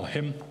final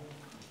hymn,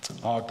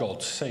 Our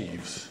God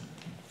Saves.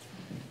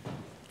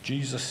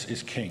 Jesus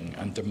is King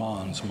and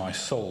demands my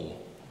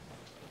soul,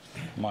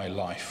 my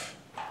life,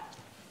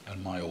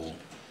 and my all.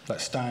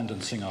 Let's stand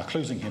and sing our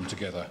closing hymn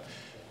together,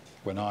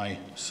 When I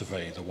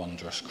Survey the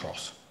Wondrous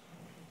Cross.